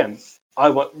 yeah, again,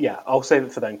 I'll save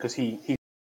it for then because he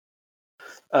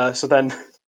so then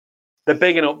they're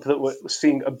bigging up that we're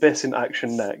seeing Abyss in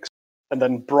action next. And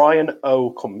then Brian O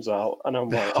comes out and I'm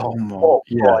like, Brian O.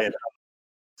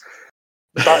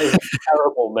 That is a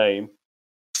terrible name.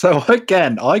 So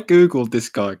again, I Googled this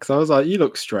guy because I was like, he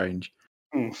looks strange.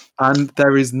 And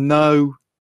there is nothing.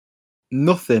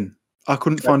 I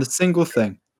couldn't find a single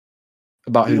thing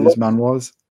about who this man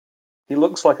was. He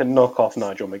looks like a knockoff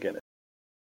Nigel McGuinness.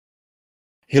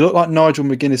 He looked like Nigel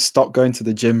McGuinness stopped going to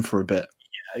the gym for a bit.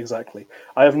 Yeah, exactly.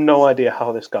 I have no idea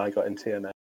how this guy got in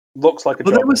TNA. Looks like a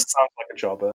jobber. Sounds like a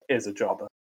jobber. Is a jobber.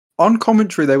 On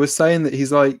commentary, they were saying that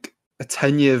he's like a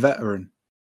 10-year veteran.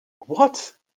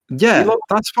 What? Yeah,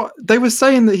 that's what they were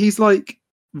saying, that he's like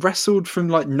wrestled from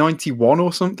like 91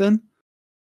 or something.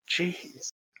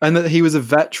 Jeez. And that he was a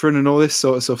veteran and all this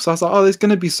sort of stuff. So I was like, oh, there's going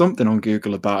to be something on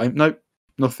Google about him. Nope,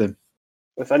 nothing.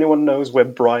 If anyone knows where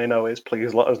Brian O is,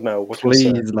 please let us know.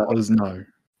 Please let us know.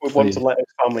 We want to let his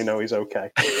family know he's okay.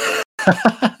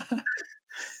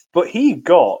 But he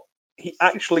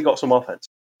actually got some offense,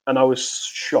 and I was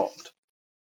shocked.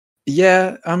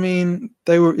 Yeah, I mean,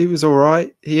 it was all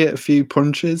right. He hit a few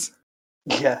punches.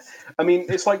 Yeah, I mean,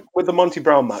 it's like with the Monty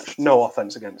Brown match, no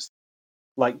offense against him.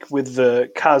 Like with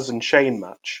the Kaz and Shane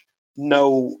match,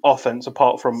 no offense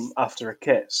apart from after a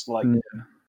kiss.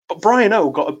 But Brian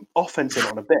O got an offense in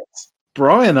on a bit.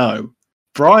 Brian O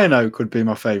could be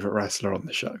my favorite wrestler on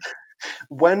the show.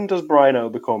 When does Brian O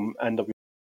become NW?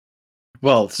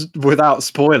 Well, without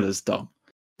spoilers, Dom.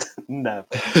 Never.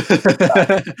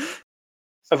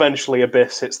 Eventually,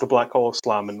 Abyss hits the Black Hole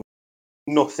Slam and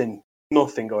nothing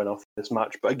going off this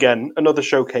match. But again, another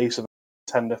showcase of a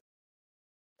potential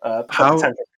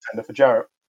contender for Jarrett.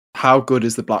 How good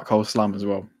is the Black Hole Slam as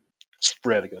well? It's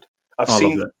really good. I've I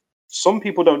seen love it. some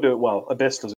people don't do it well.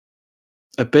 Abyss does it.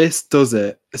 Abyss does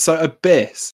it. So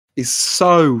Abyss is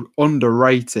so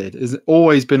underrated. Has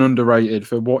always been underrated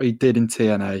for what he did in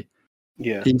TNA.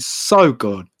 Yeah, He's so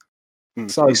good.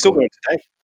 So he's still good. going today.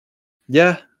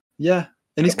 Yeah.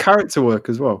 And his character work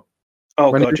as well.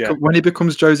 Oh When god, when he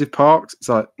becomes Joseph Parks, it's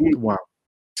like, wow,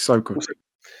 so good.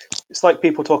 It's like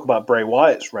people talk about Bray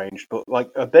Wyatt's range, but like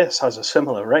Abyss has a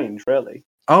similar range, really.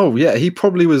 Oh yeah, he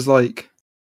probably was like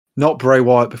not Bray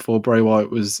Wyatt before Bray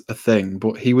Wyatt was a thing,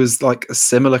 but he was like a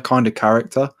similar kind of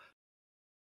character.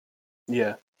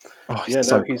 Yeah. Oh,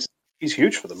 he's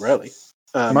huge for them, really.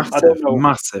 massive, I don't know.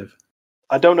 massive.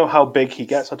 I don't know how big he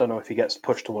gets. I don't know if he gets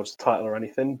pushed towards the title or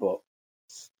anything, but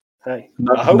hey,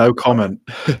 No comment.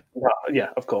 Yeah,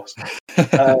 of course.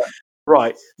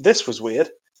 Right, this was weird.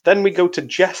 Then we go to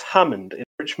Jeff Hammond in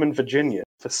Richmond, Virginia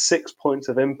for 6 points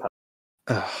of impact.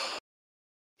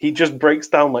 He just breaks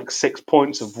down like 6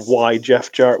 points of why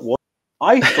Jeff Jarrett won.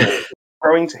 I thought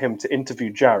going to him to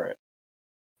interview Jarrett.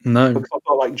 No. Because I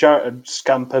thought like Jarrett had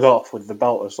scampered off with the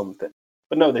belt or something.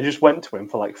 But no, they just went to him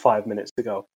for like 5 minutes to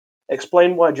go.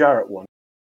 Explain why Jarrett won.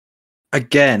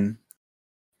 Again,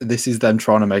 this is them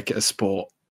trying to make it a sport.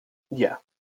 Yeah.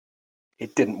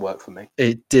 It didn't work for me.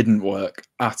 It didn't work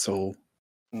at all.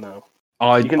 No.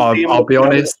 I'll be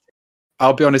honest.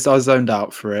 I'll be honest, I zoned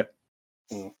out for it.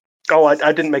 Oh, I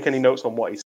didn't make any notes on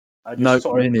what he said. I just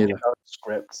saw me it neither. out of the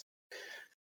script.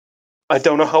 I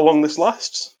don't know how long this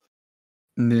lasts.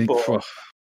 But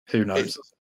who knows?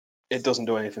 It doesn't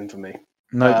do anything for me.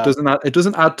 No, it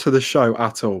doesn't add to the show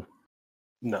at all.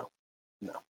 No.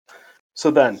 So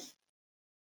then,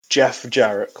 Jeff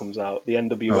Jarrett comes out, the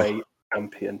NWA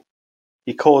champion.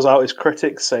 He calls out his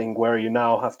critics, saying, "Where are you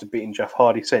now?" After beating Jeff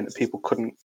Hardy, saying that people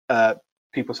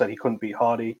said he couldn't beat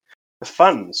Hardy. The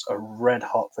fans are red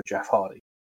hot for Jeff Hardy.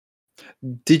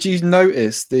 Did you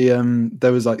notice there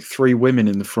was like 3 women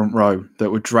in the front row that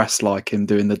were dressed like him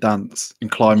doing the dance and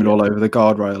climbing all over the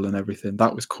guardrail and everything?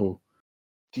 That was cool.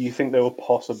 Do you think they were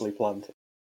possibly planted?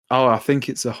 Oh, I think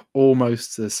it's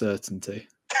almost a certainty.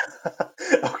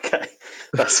 Okay,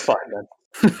 that's fine then.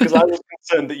 Because I was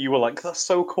concerned that you were like, "That's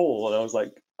so cool," and I was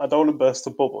like, "I don't want to burst a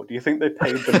bubble." Do you think they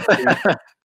paid them?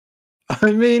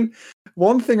 I mean,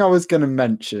 one thing I was going to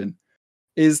mention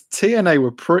is TNA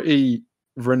were pretty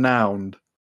renowned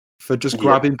for just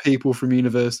grabbing people from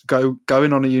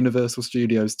going on a Universal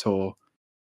Studios tour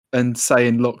and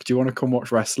saying, "Look, do you want to come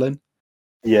watch wrestling?"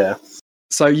 Yeah.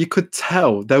 So you could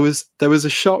tell there was a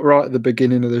shot right at the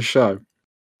beginning of the show,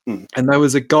 and there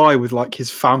was a guy with like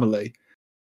his family,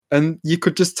 and you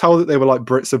could just tell that they were like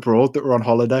Brits abroad that were on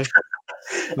holiday.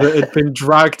 That had been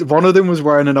dragged. One of them was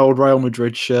wearing an old Real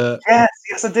Madrid shirt.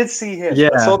 Yes, I did see him. Yeah.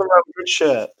 I saw the Real Madrid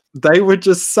shirt. They were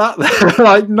just sat there,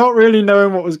 like not really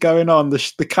knowing what was going on.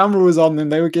 The camera was on them.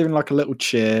 They were giving like a little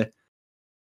cheer.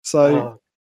 So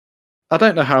I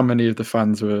don't know how many of the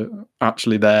fans were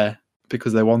actually there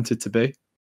because they wanted to be.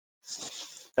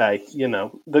 Hey,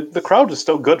 the crowd was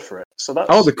still good for it. So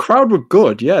that's the crowd were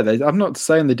good. Yeah, I'm not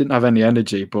saying they didn't have any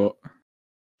energy, but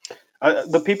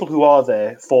the people who are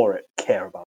there for it care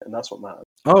about it, and that's what matters.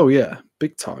 Oh yeah,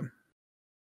 big time.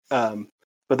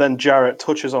 But then Jarrett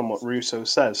touches on what Russo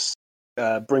says,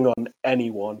 bring on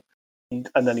anyone,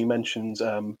 and then he mentions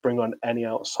bring on any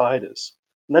outsiders,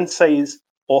 and then says,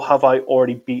 "Or have I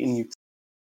already beaten you?"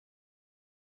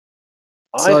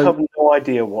 I have no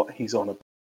idea what he's on about.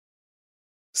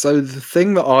 So the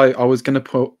thing that I was going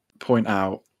to point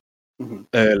out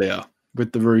earlier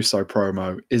with the Russo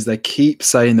promo is they keep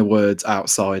saying the words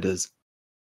outsiders.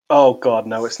 Oh God,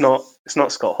 no! It's not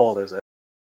Scott Hall, is it?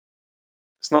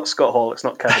 It's not Scott Hall. It's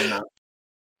not Kevin Nash.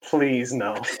 Please,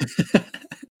 no.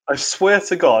 I swear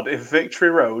to God, if Victory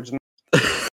Road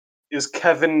is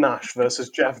Kevin Nash versus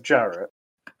Jeff Jarrett,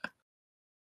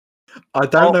 I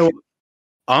don't know.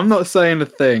 I'm not saying a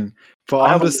thing, but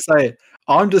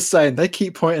I'm just saying they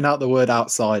keep pointing out the word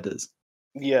outsiders.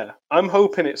 Yeah, I'm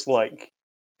hoping it's like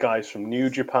guys from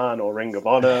New Japan or Ring of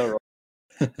Honor.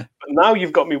 But now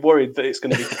you've got me worried that it's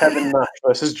going to be Kevin Nash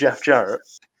versus Jeff Jarrett.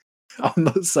 I'm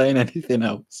not saying anything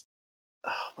else.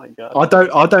 Oh my God!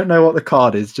 I don't know what the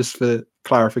card is. Just for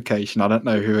clarification, I don't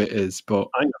know who it is, but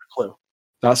I ain't got a clue.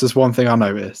 That's just one thing I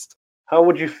noticed. How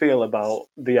would you feel about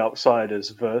the Outsiders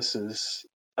versus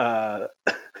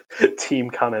Team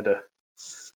Canada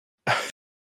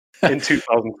in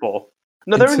 2004?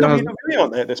 No, they're in WWE,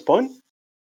 aren't they, at this point?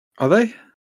 Are they?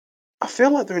 I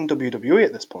feel like they're in WWE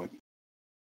at this point.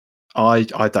 I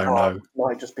don't know.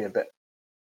 Might just be a bit.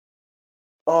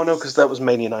 Oh no, because that was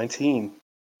Mania 19.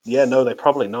 Yeah, no, they're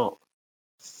probably not.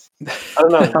 I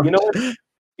don't know.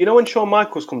 You know when Shawn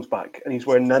Michaels comes back and he's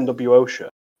wearing an NWO shirt?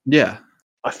 Yeah.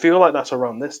 I feel like that's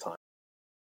around this time.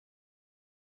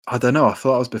 I don't know. I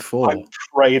thought it was before. I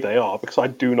pray they are, because I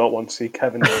do not want to see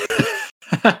Kevin Nash.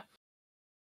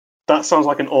 That sounds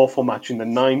like an awful match in the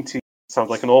 90s. Sounds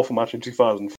like an awful match in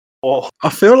 2004. I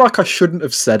feel like I shouldn't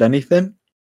have said anything.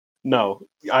 No,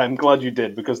 I'm glad you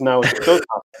did, because now if it does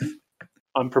happen,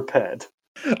 I'm prepared.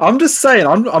 I'm just saying,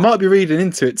 I might be reading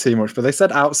into it too much, but they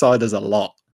said outsiders a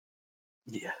lot.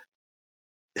 Yeah.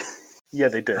 Yeah,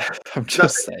 they did. I'm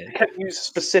just saying. They kept you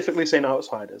specifically saying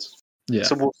outsiders. Yeah.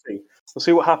 So we'll see. We'll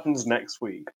see what happens next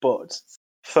week. But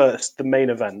first, the main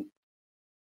event.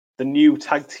 The new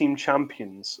tag team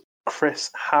champions, Chris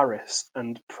Harris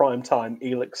and primetime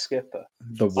Elix Skipper.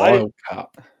 The Wildcat.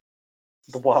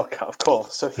 The Wildcat, of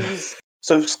course.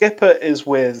 So Skipper is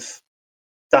with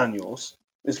Daniels.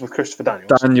 Is with Christopher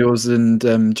Daniels. Daniels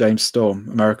and James Storm,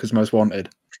 America's Most Wanted.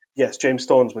 Yes, James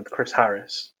Storm's with Chris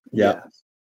Harris. Yeah. Yes.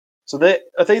 So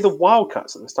are they the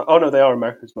Wildcats at this time? Oh no, they are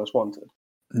America's Most Wanted.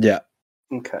 Yeah.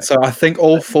 Okay. So I think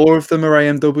all 4 of them are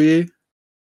AMW.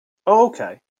 Oh,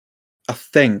 okay. I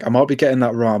think I might be getting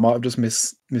that wrong. I might have just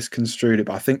misconstrued it,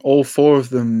 but I think all 4 of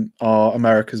them are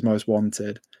America's Most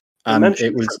Wanted. And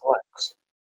it was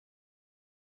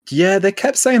yeah, they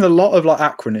kept saying a lot of like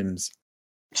acronyms.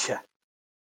 Yeah.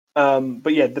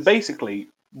 But yeah, basically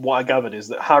what I gathered is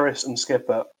that Harris and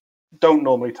Skipper don't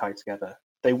normally tag together.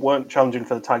 They weren't challenging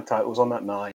for the tag titles on that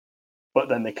night, but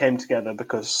then they came together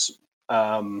because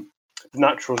the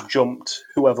Naturals jumped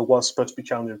whoever was supposed to be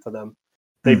challenging for them.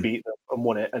 They beat them and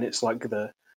won it, and it's like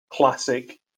the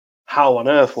classic. How on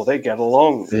earth will they get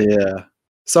along? Yeah.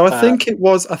 So I think it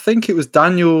was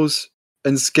Daniels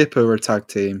and Skipper were a tag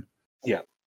team. Yeah.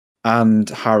 And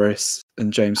Harris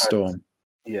and James Storm.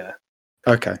 Yeah.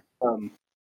 Okay.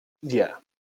 Yeah.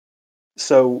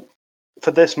 So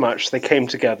for this match, they came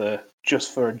together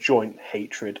just for a joint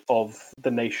hatred of the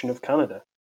nation of Canada.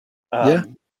 Yeah.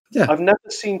 I've never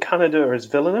seen Canada as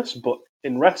villainous, but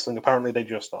in wrestling, apparently they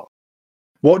just are.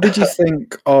 What did you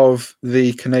think of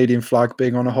the Canadian flag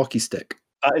being on a hockey stick?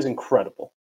 That is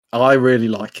incredible. I really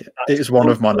like it. It is one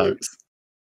of my notes.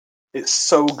 It's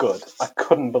so good. I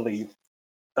couldn't believe.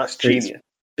 That's genius.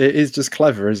 It is just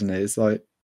clever, isn't it? It's like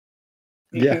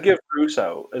you can give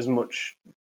Russo as much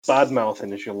bad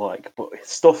mouthing as you like, but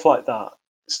stuff like that,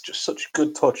 it's just such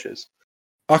good touches.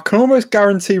 I can almost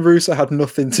guarantee Russo had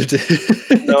nothing to do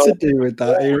to do with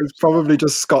that. It was probably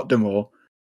just Scott D'Amore.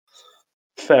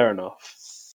 Fair enough.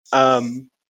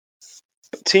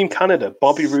 Team Canada,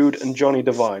 Bobby Roode and Johnny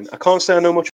Devine. I can't say I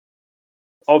know much.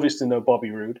 Obviously, know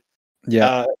Bobby Roode.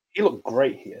 Yeah, he looked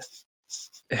great here.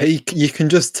 You can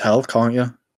just tell, can't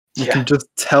you? You Yeah. can just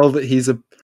tell that he's a.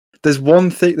 There's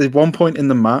one point in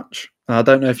the match, and I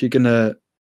don't know if you're gonna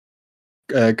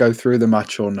go through the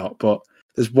match or not, but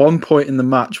there's one point in the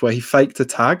match where he faked a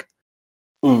tag.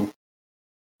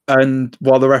 And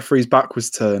while the referee's back was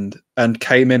turned, and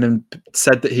came in and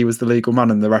said that he was the legal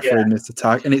man, and the referee missed the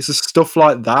tag, and it's just stuff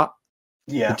like that.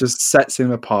 Yeah, it just sets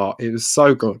him apart. It was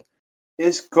so good.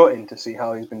 It's gutting to see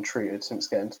how he's been treated since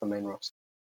getting to the main roster.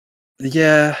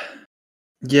 Yeah,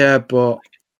 but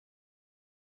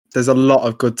there's a lot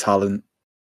of good talent.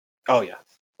 Oh yeah,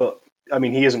 but I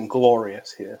mean, he isn't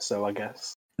glorious here, so I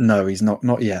guess no, he's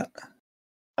not yet.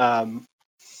 So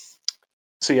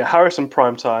yeah, Harrison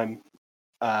Primetime.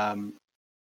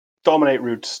 Dominate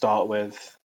Roode to start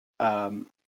with, but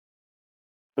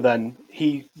then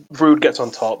Roode gets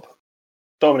on top,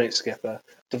 dominates Skipper.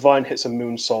 Devine hits a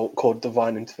moonsault called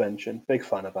Divine Intervention. Big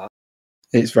fan of that.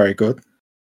 It's very good.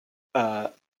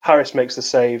 Harris makes the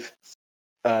save.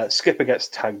 Skipper gets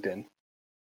tagged in,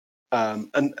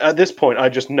 and at this point, I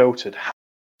just noted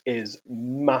is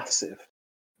massive.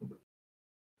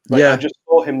 I just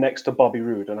saw him next to Bobby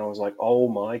Roode, and I was like, "Oh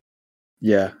my!"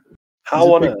 Yeah.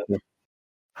 How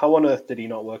on earth did he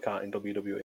not work out in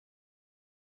WWE?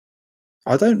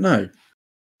 I don't know.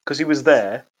 Because he was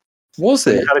there. Was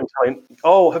it? Had him telling,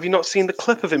 oh, have you not seen the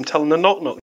clip of him telling the knock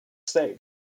knock stage?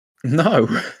 No.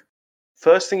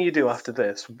 First thing you do after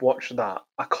this, watch that.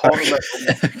 I can't remember.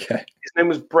 Okay. His name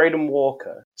was Braden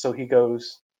Walker. So he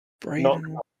goes, Braden.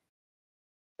 knock,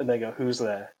 and they go, who's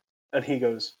there? And he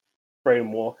goes,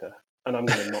 Braden Walker. And I'm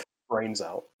going to knock brains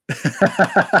out. One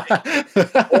of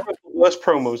the worst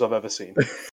promos I've ever seen.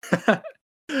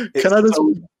 Can I just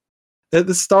at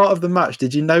the start of the match,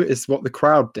 did you notice what the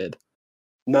crowd did?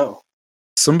 No.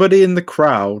 Somebody in the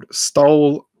crowd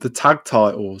stole the tag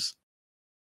titles.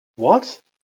 What?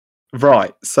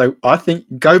 Right. So I think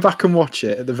go back and watch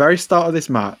it. At the very start of this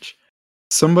match,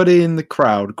 somebody in the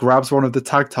crowd grabs one of the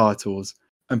tag titles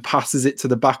and passes it to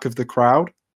the back of the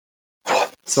crowd.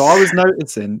 So I was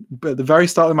noticing, but at the very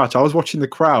start of the match, I was watching the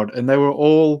crowd and they were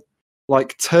all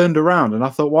like turned around, and I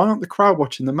thought, why aren't the crowd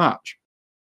watching the match?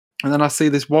 And then I see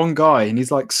this one guy and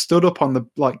he's like stood up on the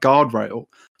like guardrail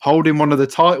holding one of the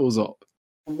titles up.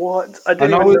 What? I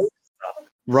didn't even know.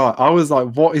 Right. I was like,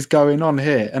 what is going on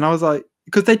here? And I was like,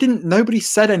 because nobody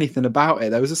said anything about it.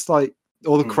 There was just like,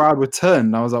 all the crowd were turned.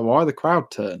 And I was like, why are the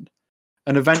crowd turned?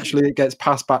 And eventually it gets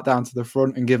passed back down to the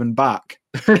front and given back.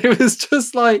 It was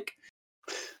just like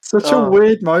such a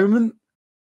weird moment.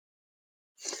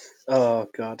 Oh,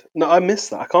 God. No, I missed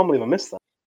that. I can't believe I missed that.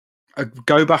 I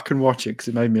go back and watch it because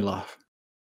it made me laugh.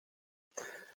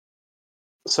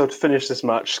 So to finish this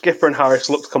match, Skipper and Harris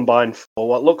look to combine for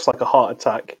what looks like a heart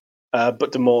attack,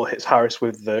 but D'Amore hits Harris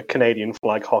with the Canadian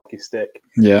flag hockey stick.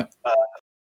 Yeah.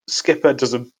 Skipper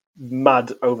does a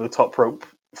mad over-the-top rope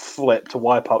flip to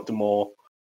wipe out D'Amore,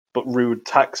 but Rude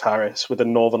attacks Harris with a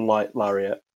Northern Light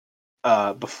lariat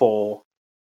before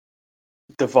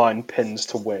Divine pins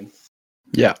to win.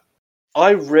 Yeah.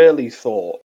 I really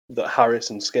thought that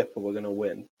Harris and Skipper were going to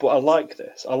win, but I like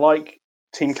this. I like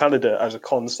Team Canada as a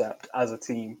concept, as a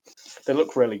team. They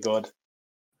look really good.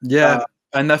 Yeah,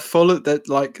 and they're full of that.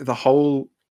 Like the whole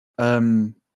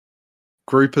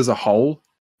group as a whole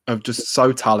are just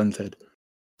so talented.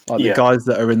 Like the guys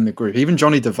that are in the group, even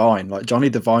Johnny Devine. Like Johnny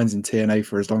Devine's in TNA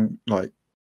for as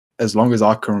long as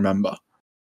I can remember.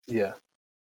 Yeah,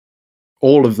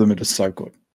 all of them are just so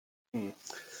good.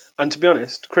 And to be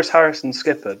honest, Chris Harris and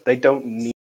Skipper, they don't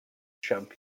need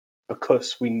champion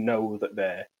because we know that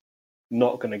they're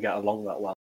not going to get along that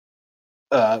well.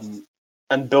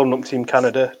 And building up Team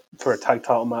Canada for a tag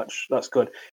title match, that's good.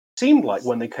 It seemed like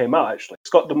when they came out, actually,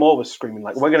 Scott D'Amore was screaming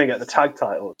like, we're going to get the tag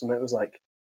titles. And it was like,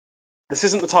 this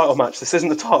isn't the title match. This isn't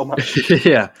the title match.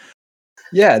 Yeah.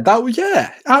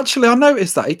 Actually, I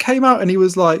noticed that. He came out and he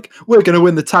was like, we're going to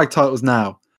win the tag titles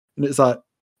now. And it's like,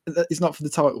 it's not for the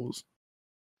titles.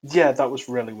 Yeah, that was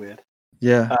really weird.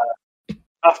 Yeah.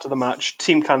 After the match,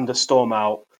 Team Canada storm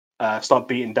out, start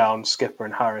beating down Skipper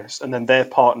and Harris, and then their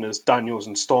partners, Daniels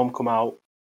and Storm, come out.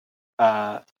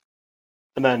 And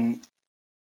then,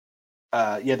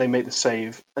 they make the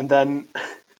save. And then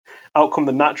out come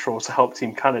the Naturals to help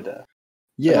Team Canada.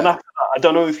 Yeah. And then after that, I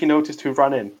don't know if you noticed who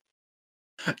ran in.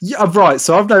 Yeah, right.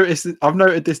 So I've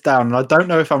noted this down, and I don't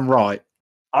know if I'm right.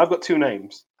 I've got two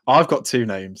names. I've got two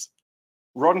names.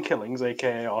 Ron Killings,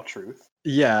 aka R-Truth.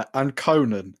 Yeah, and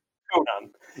Conan.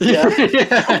 Yeah.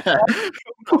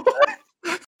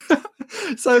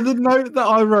 So the note that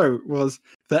I wrote was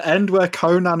the end where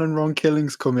Conan and Ron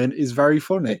Killings come in is very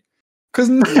funny because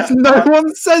no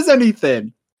one says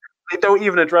anything. They don't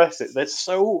even address it. They're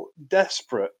so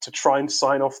desperate to try and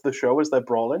sign off the show as they're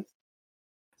brawling.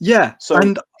 Yeah, so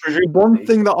and one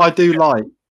thing that I do like,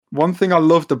 one thing I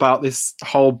loved about this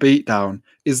whole beatdown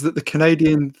is that the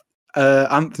Canadian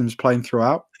anthem's playing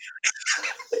throughout.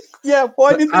 Yeah,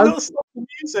 why did they not stop the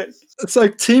music? So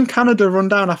Team Canada run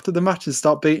down after the match and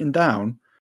start beating down,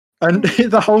 and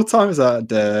the whole time it's like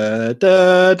da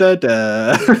da da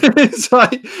da. It's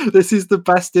like this is the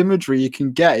best imagery you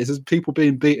can get. It's just people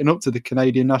being beaten up to the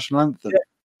Canadian national anthem.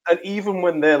 Yeah. And even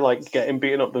when they're like getting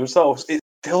beaten up themselves, it's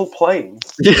still playing.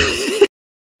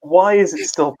 Why is it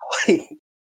still playing?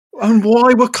 And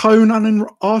why were Conan and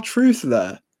R-Truth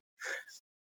there?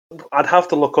 I'd have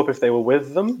to look up if they were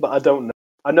with them, but I don't know.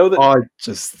 I know that. I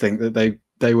just think that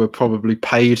they were probably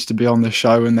paid to be on the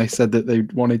show, and they said that they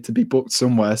wanted to be booked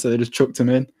somewhere, so they just chucked him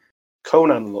in.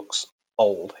 Conan looks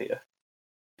old here.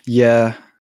 Yeah,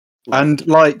 and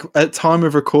like at time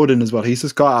of recording as well, he's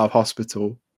just got out of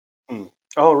hospital.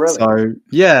 Oh, really? So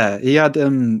yeah, he had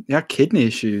kidney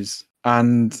issues,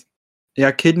 and he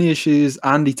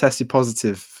tested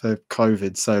positive for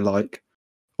COVID. So like,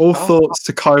 all thoughts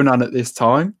to Conan at this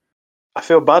time. I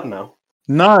feel bad now.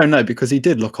 No, because he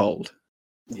did look old.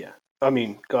 Yeah. I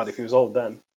mean, God, if he was old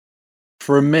then.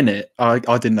 For a minute, I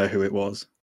didn't know who it was.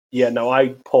 Yeah, no,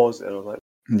 I paused it and I was like,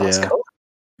 that's Conan.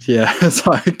 Yeah, it's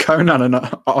like Conan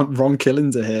and Ron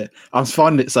Killings are here. I'm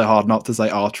finding it so hard not to say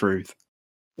R-Truth.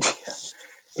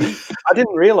 I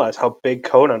didn't realise how big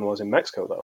Conan was in Mexico,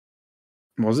 though.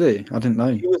 Was he? I didn't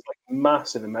know. He was like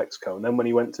massive in Mexico, and then when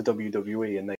he went to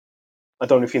WWE, and I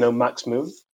don't know if you know Max Moon.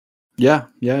 Yeah.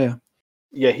 Yeah,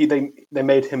 they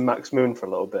made him Max Moon for a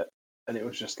little bit, and it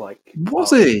was just like. Was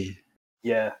he?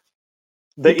 Yeah.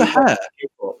 With the hair.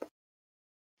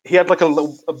 He had like a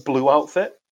blue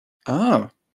outfit. Oh.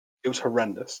 It was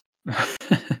horrendous.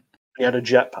 He had a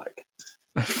jetpack.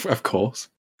 Of course.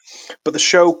 But the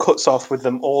show cuts off with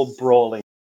them all brawling.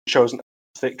 It shows an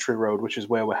victory road, which is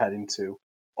where we're heading to.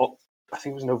 I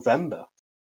think it was November.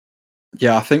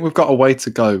 Yeah, I think we've got a way to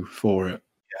go for it.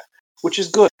 Yeah, which is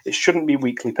good. It shouldn't be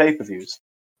weekly pay-per-views.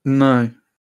 No,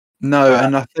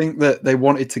 and I think that they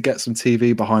wanted to get some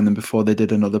TV behind them before they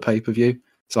did another pay-per-view.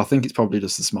 So I think it's probably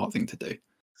just a smart thing to do.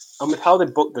 And with how they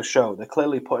booked the show, they're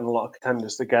clearly putting a lot of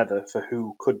contenders together for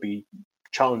who could be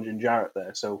challenging Jarrett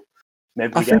there. So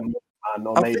maybe we get a man,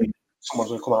 or maybe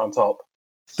someone's going to come out on top.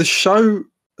 The show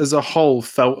as a whole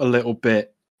felt a little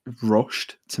bit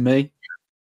rushed to me.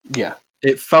 Yeah.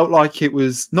 It felt like it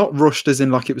was not rushed as in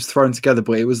like it was thrown together,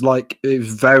 but it was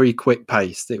very quick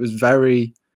paced. It was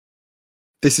very,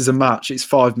 this is a match, it's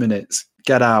 5 minutes,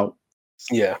 get out.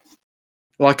 Yeah.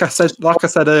 Like I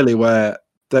said earlier,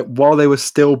 that while they were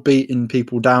still beating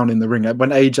people down in the ring, when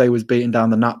AJ was beating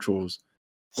down the Naturals,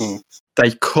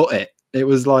 they cut it. It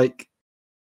was like,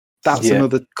 that's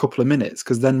another couple of minutes,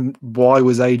 because then why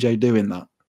was AJ doing that?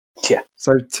 Yeah.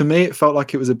 So to me, it felt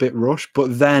like it was a bit rushed,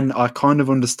 but then I kind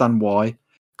of understand why,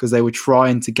 because they were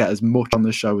trying to get as much on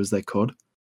the show as they could.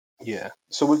 Yeah.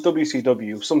 So with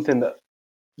WCW,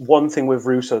 one thing with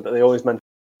Russo that they always meant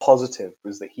positive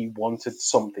was that he wanted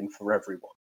something for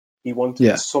everyone. He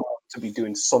wanted someone to be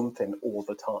doing something all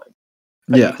the time.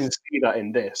 And you can see that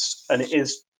in this. And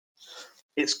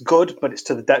it's good, but it's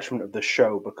to the detriment of the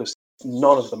show, because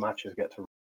none of the matches get to,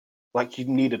 like, you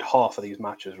needed half of these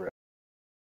matches, really.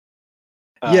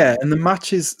 And the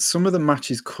matches, some of the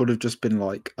matches could have just been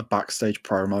like a backstage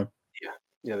promo.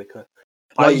 Yeah, they could.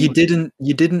 Like you didn't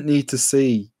need to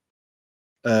see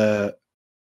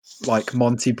like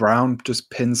Monty Brown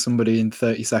just pin somebody in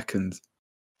 30 seconds.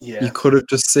 Yeah. You could have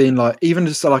just seen even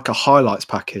just like a highlights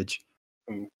package.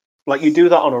 Like you do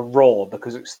that on a Raw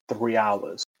because it's 3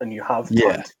 hours and you have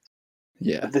time.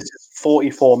 Yeah. But this is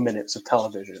 44 minutes of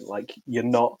television. Like you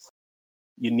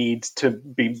need to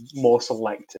be more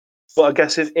selective. But I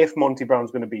guess if Monty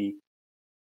Brown's going to be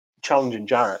challenging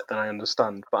Jarrett, then I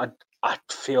understand. But I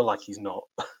feel like he's not.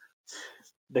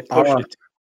 They pushed it.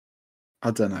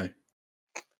 I don't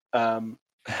know.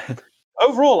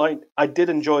 Overall, I did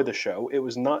enjoy the show. It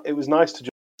was nice to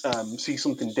just see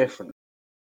something different.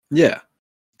 Yeah.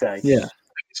 Today. Yeah.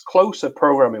 It's closer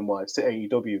programming wise to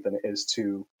AEW than it is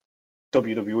to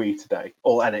WWE today,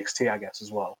 or NXT, I guess,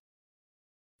 as well.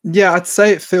 Yeah, I'd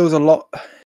say it feels a lot.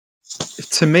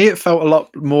 To me, it felt a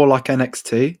lot more like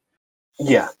NXT.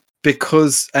 Yeah.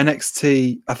 Because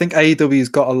NXT, I think AEW's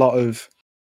got a lot of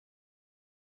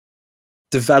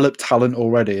developed talent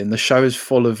already, and the show is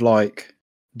full of like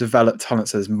developed talent.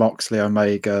 So there's Moxley,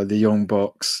 Omega, the Young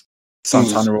Bucks,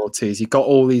 Santana Ortiz. You've got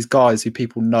all these guys who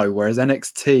people know, whereas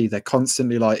NXT, they're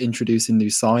constantly like introducing new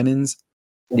signings.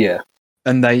 Yeah.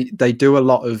 And they do a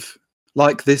lot of,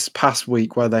 like this past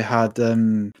week where they had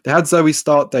Zoe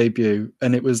Stark debut,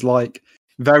 and it was like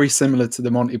very similar to the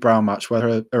Monty Brown match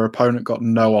where her opponent got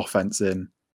no offense in.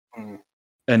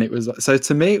 And it was, so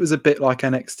to me, it was a bit like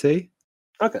NXT.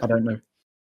 Okay. I don't know.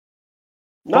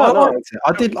 No.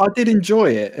 I did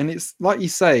enjoy it. And it's like you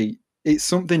say, it's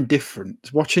something different.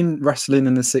 Watching wrestling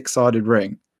in a 6-sided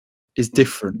ring is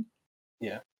different.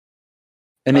 Yeah.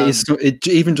 And it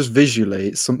even just visually,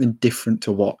 it's something different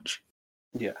to watch.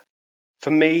 Yeah. For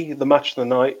me, the match of the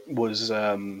night was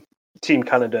Team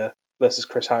Canada versus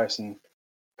Chris Harrison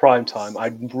primetime.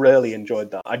 I really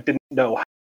enjoyed that. I didn't know how.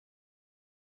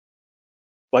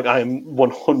 Like, I am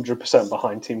 100%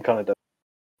 behind Team Canada.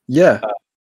 Yeah.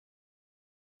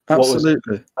 Absolutely.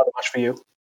 What was that match for you?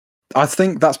 I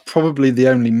think that's probably the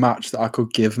only match that I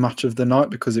could give match of the night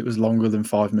because it was longer than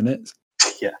 5 minutes.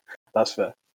 Yeah, that's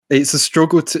fair. It's a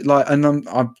struggle to like, and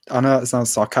I know it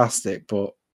sounds sarcastic,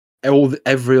 but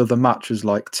every other match was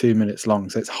like 2 minutes long,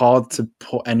 so it's hard to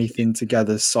put anything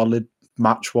together solid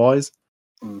match wise.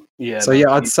 Yeah. So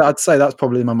yeah, I'd say that's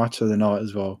probably my match of the night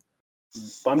as well.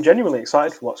 But I'm genuinely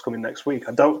excited for what's coming next week.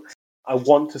 I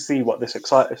want to see what this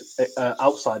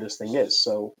Outsiders thing is.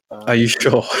 So, are you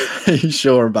sure? Are you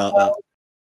sure about that?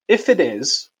 If it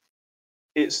is,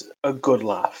 it's a good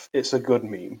laugh. It's a good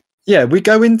meme. Yeah, we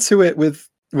go into it with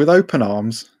open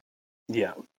arms.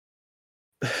 Yeah.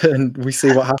 And we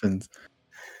see what happens.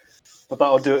 But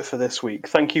that'll do it for this week.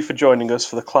 Thank you for joining us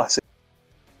for the classic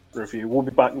review. We'll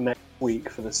be back next week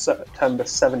for the September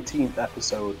 17th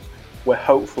episode, where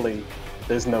hopefully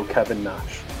there's no Kevin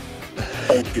Nash.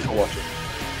 Thank you for watching.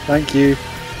 Thank you.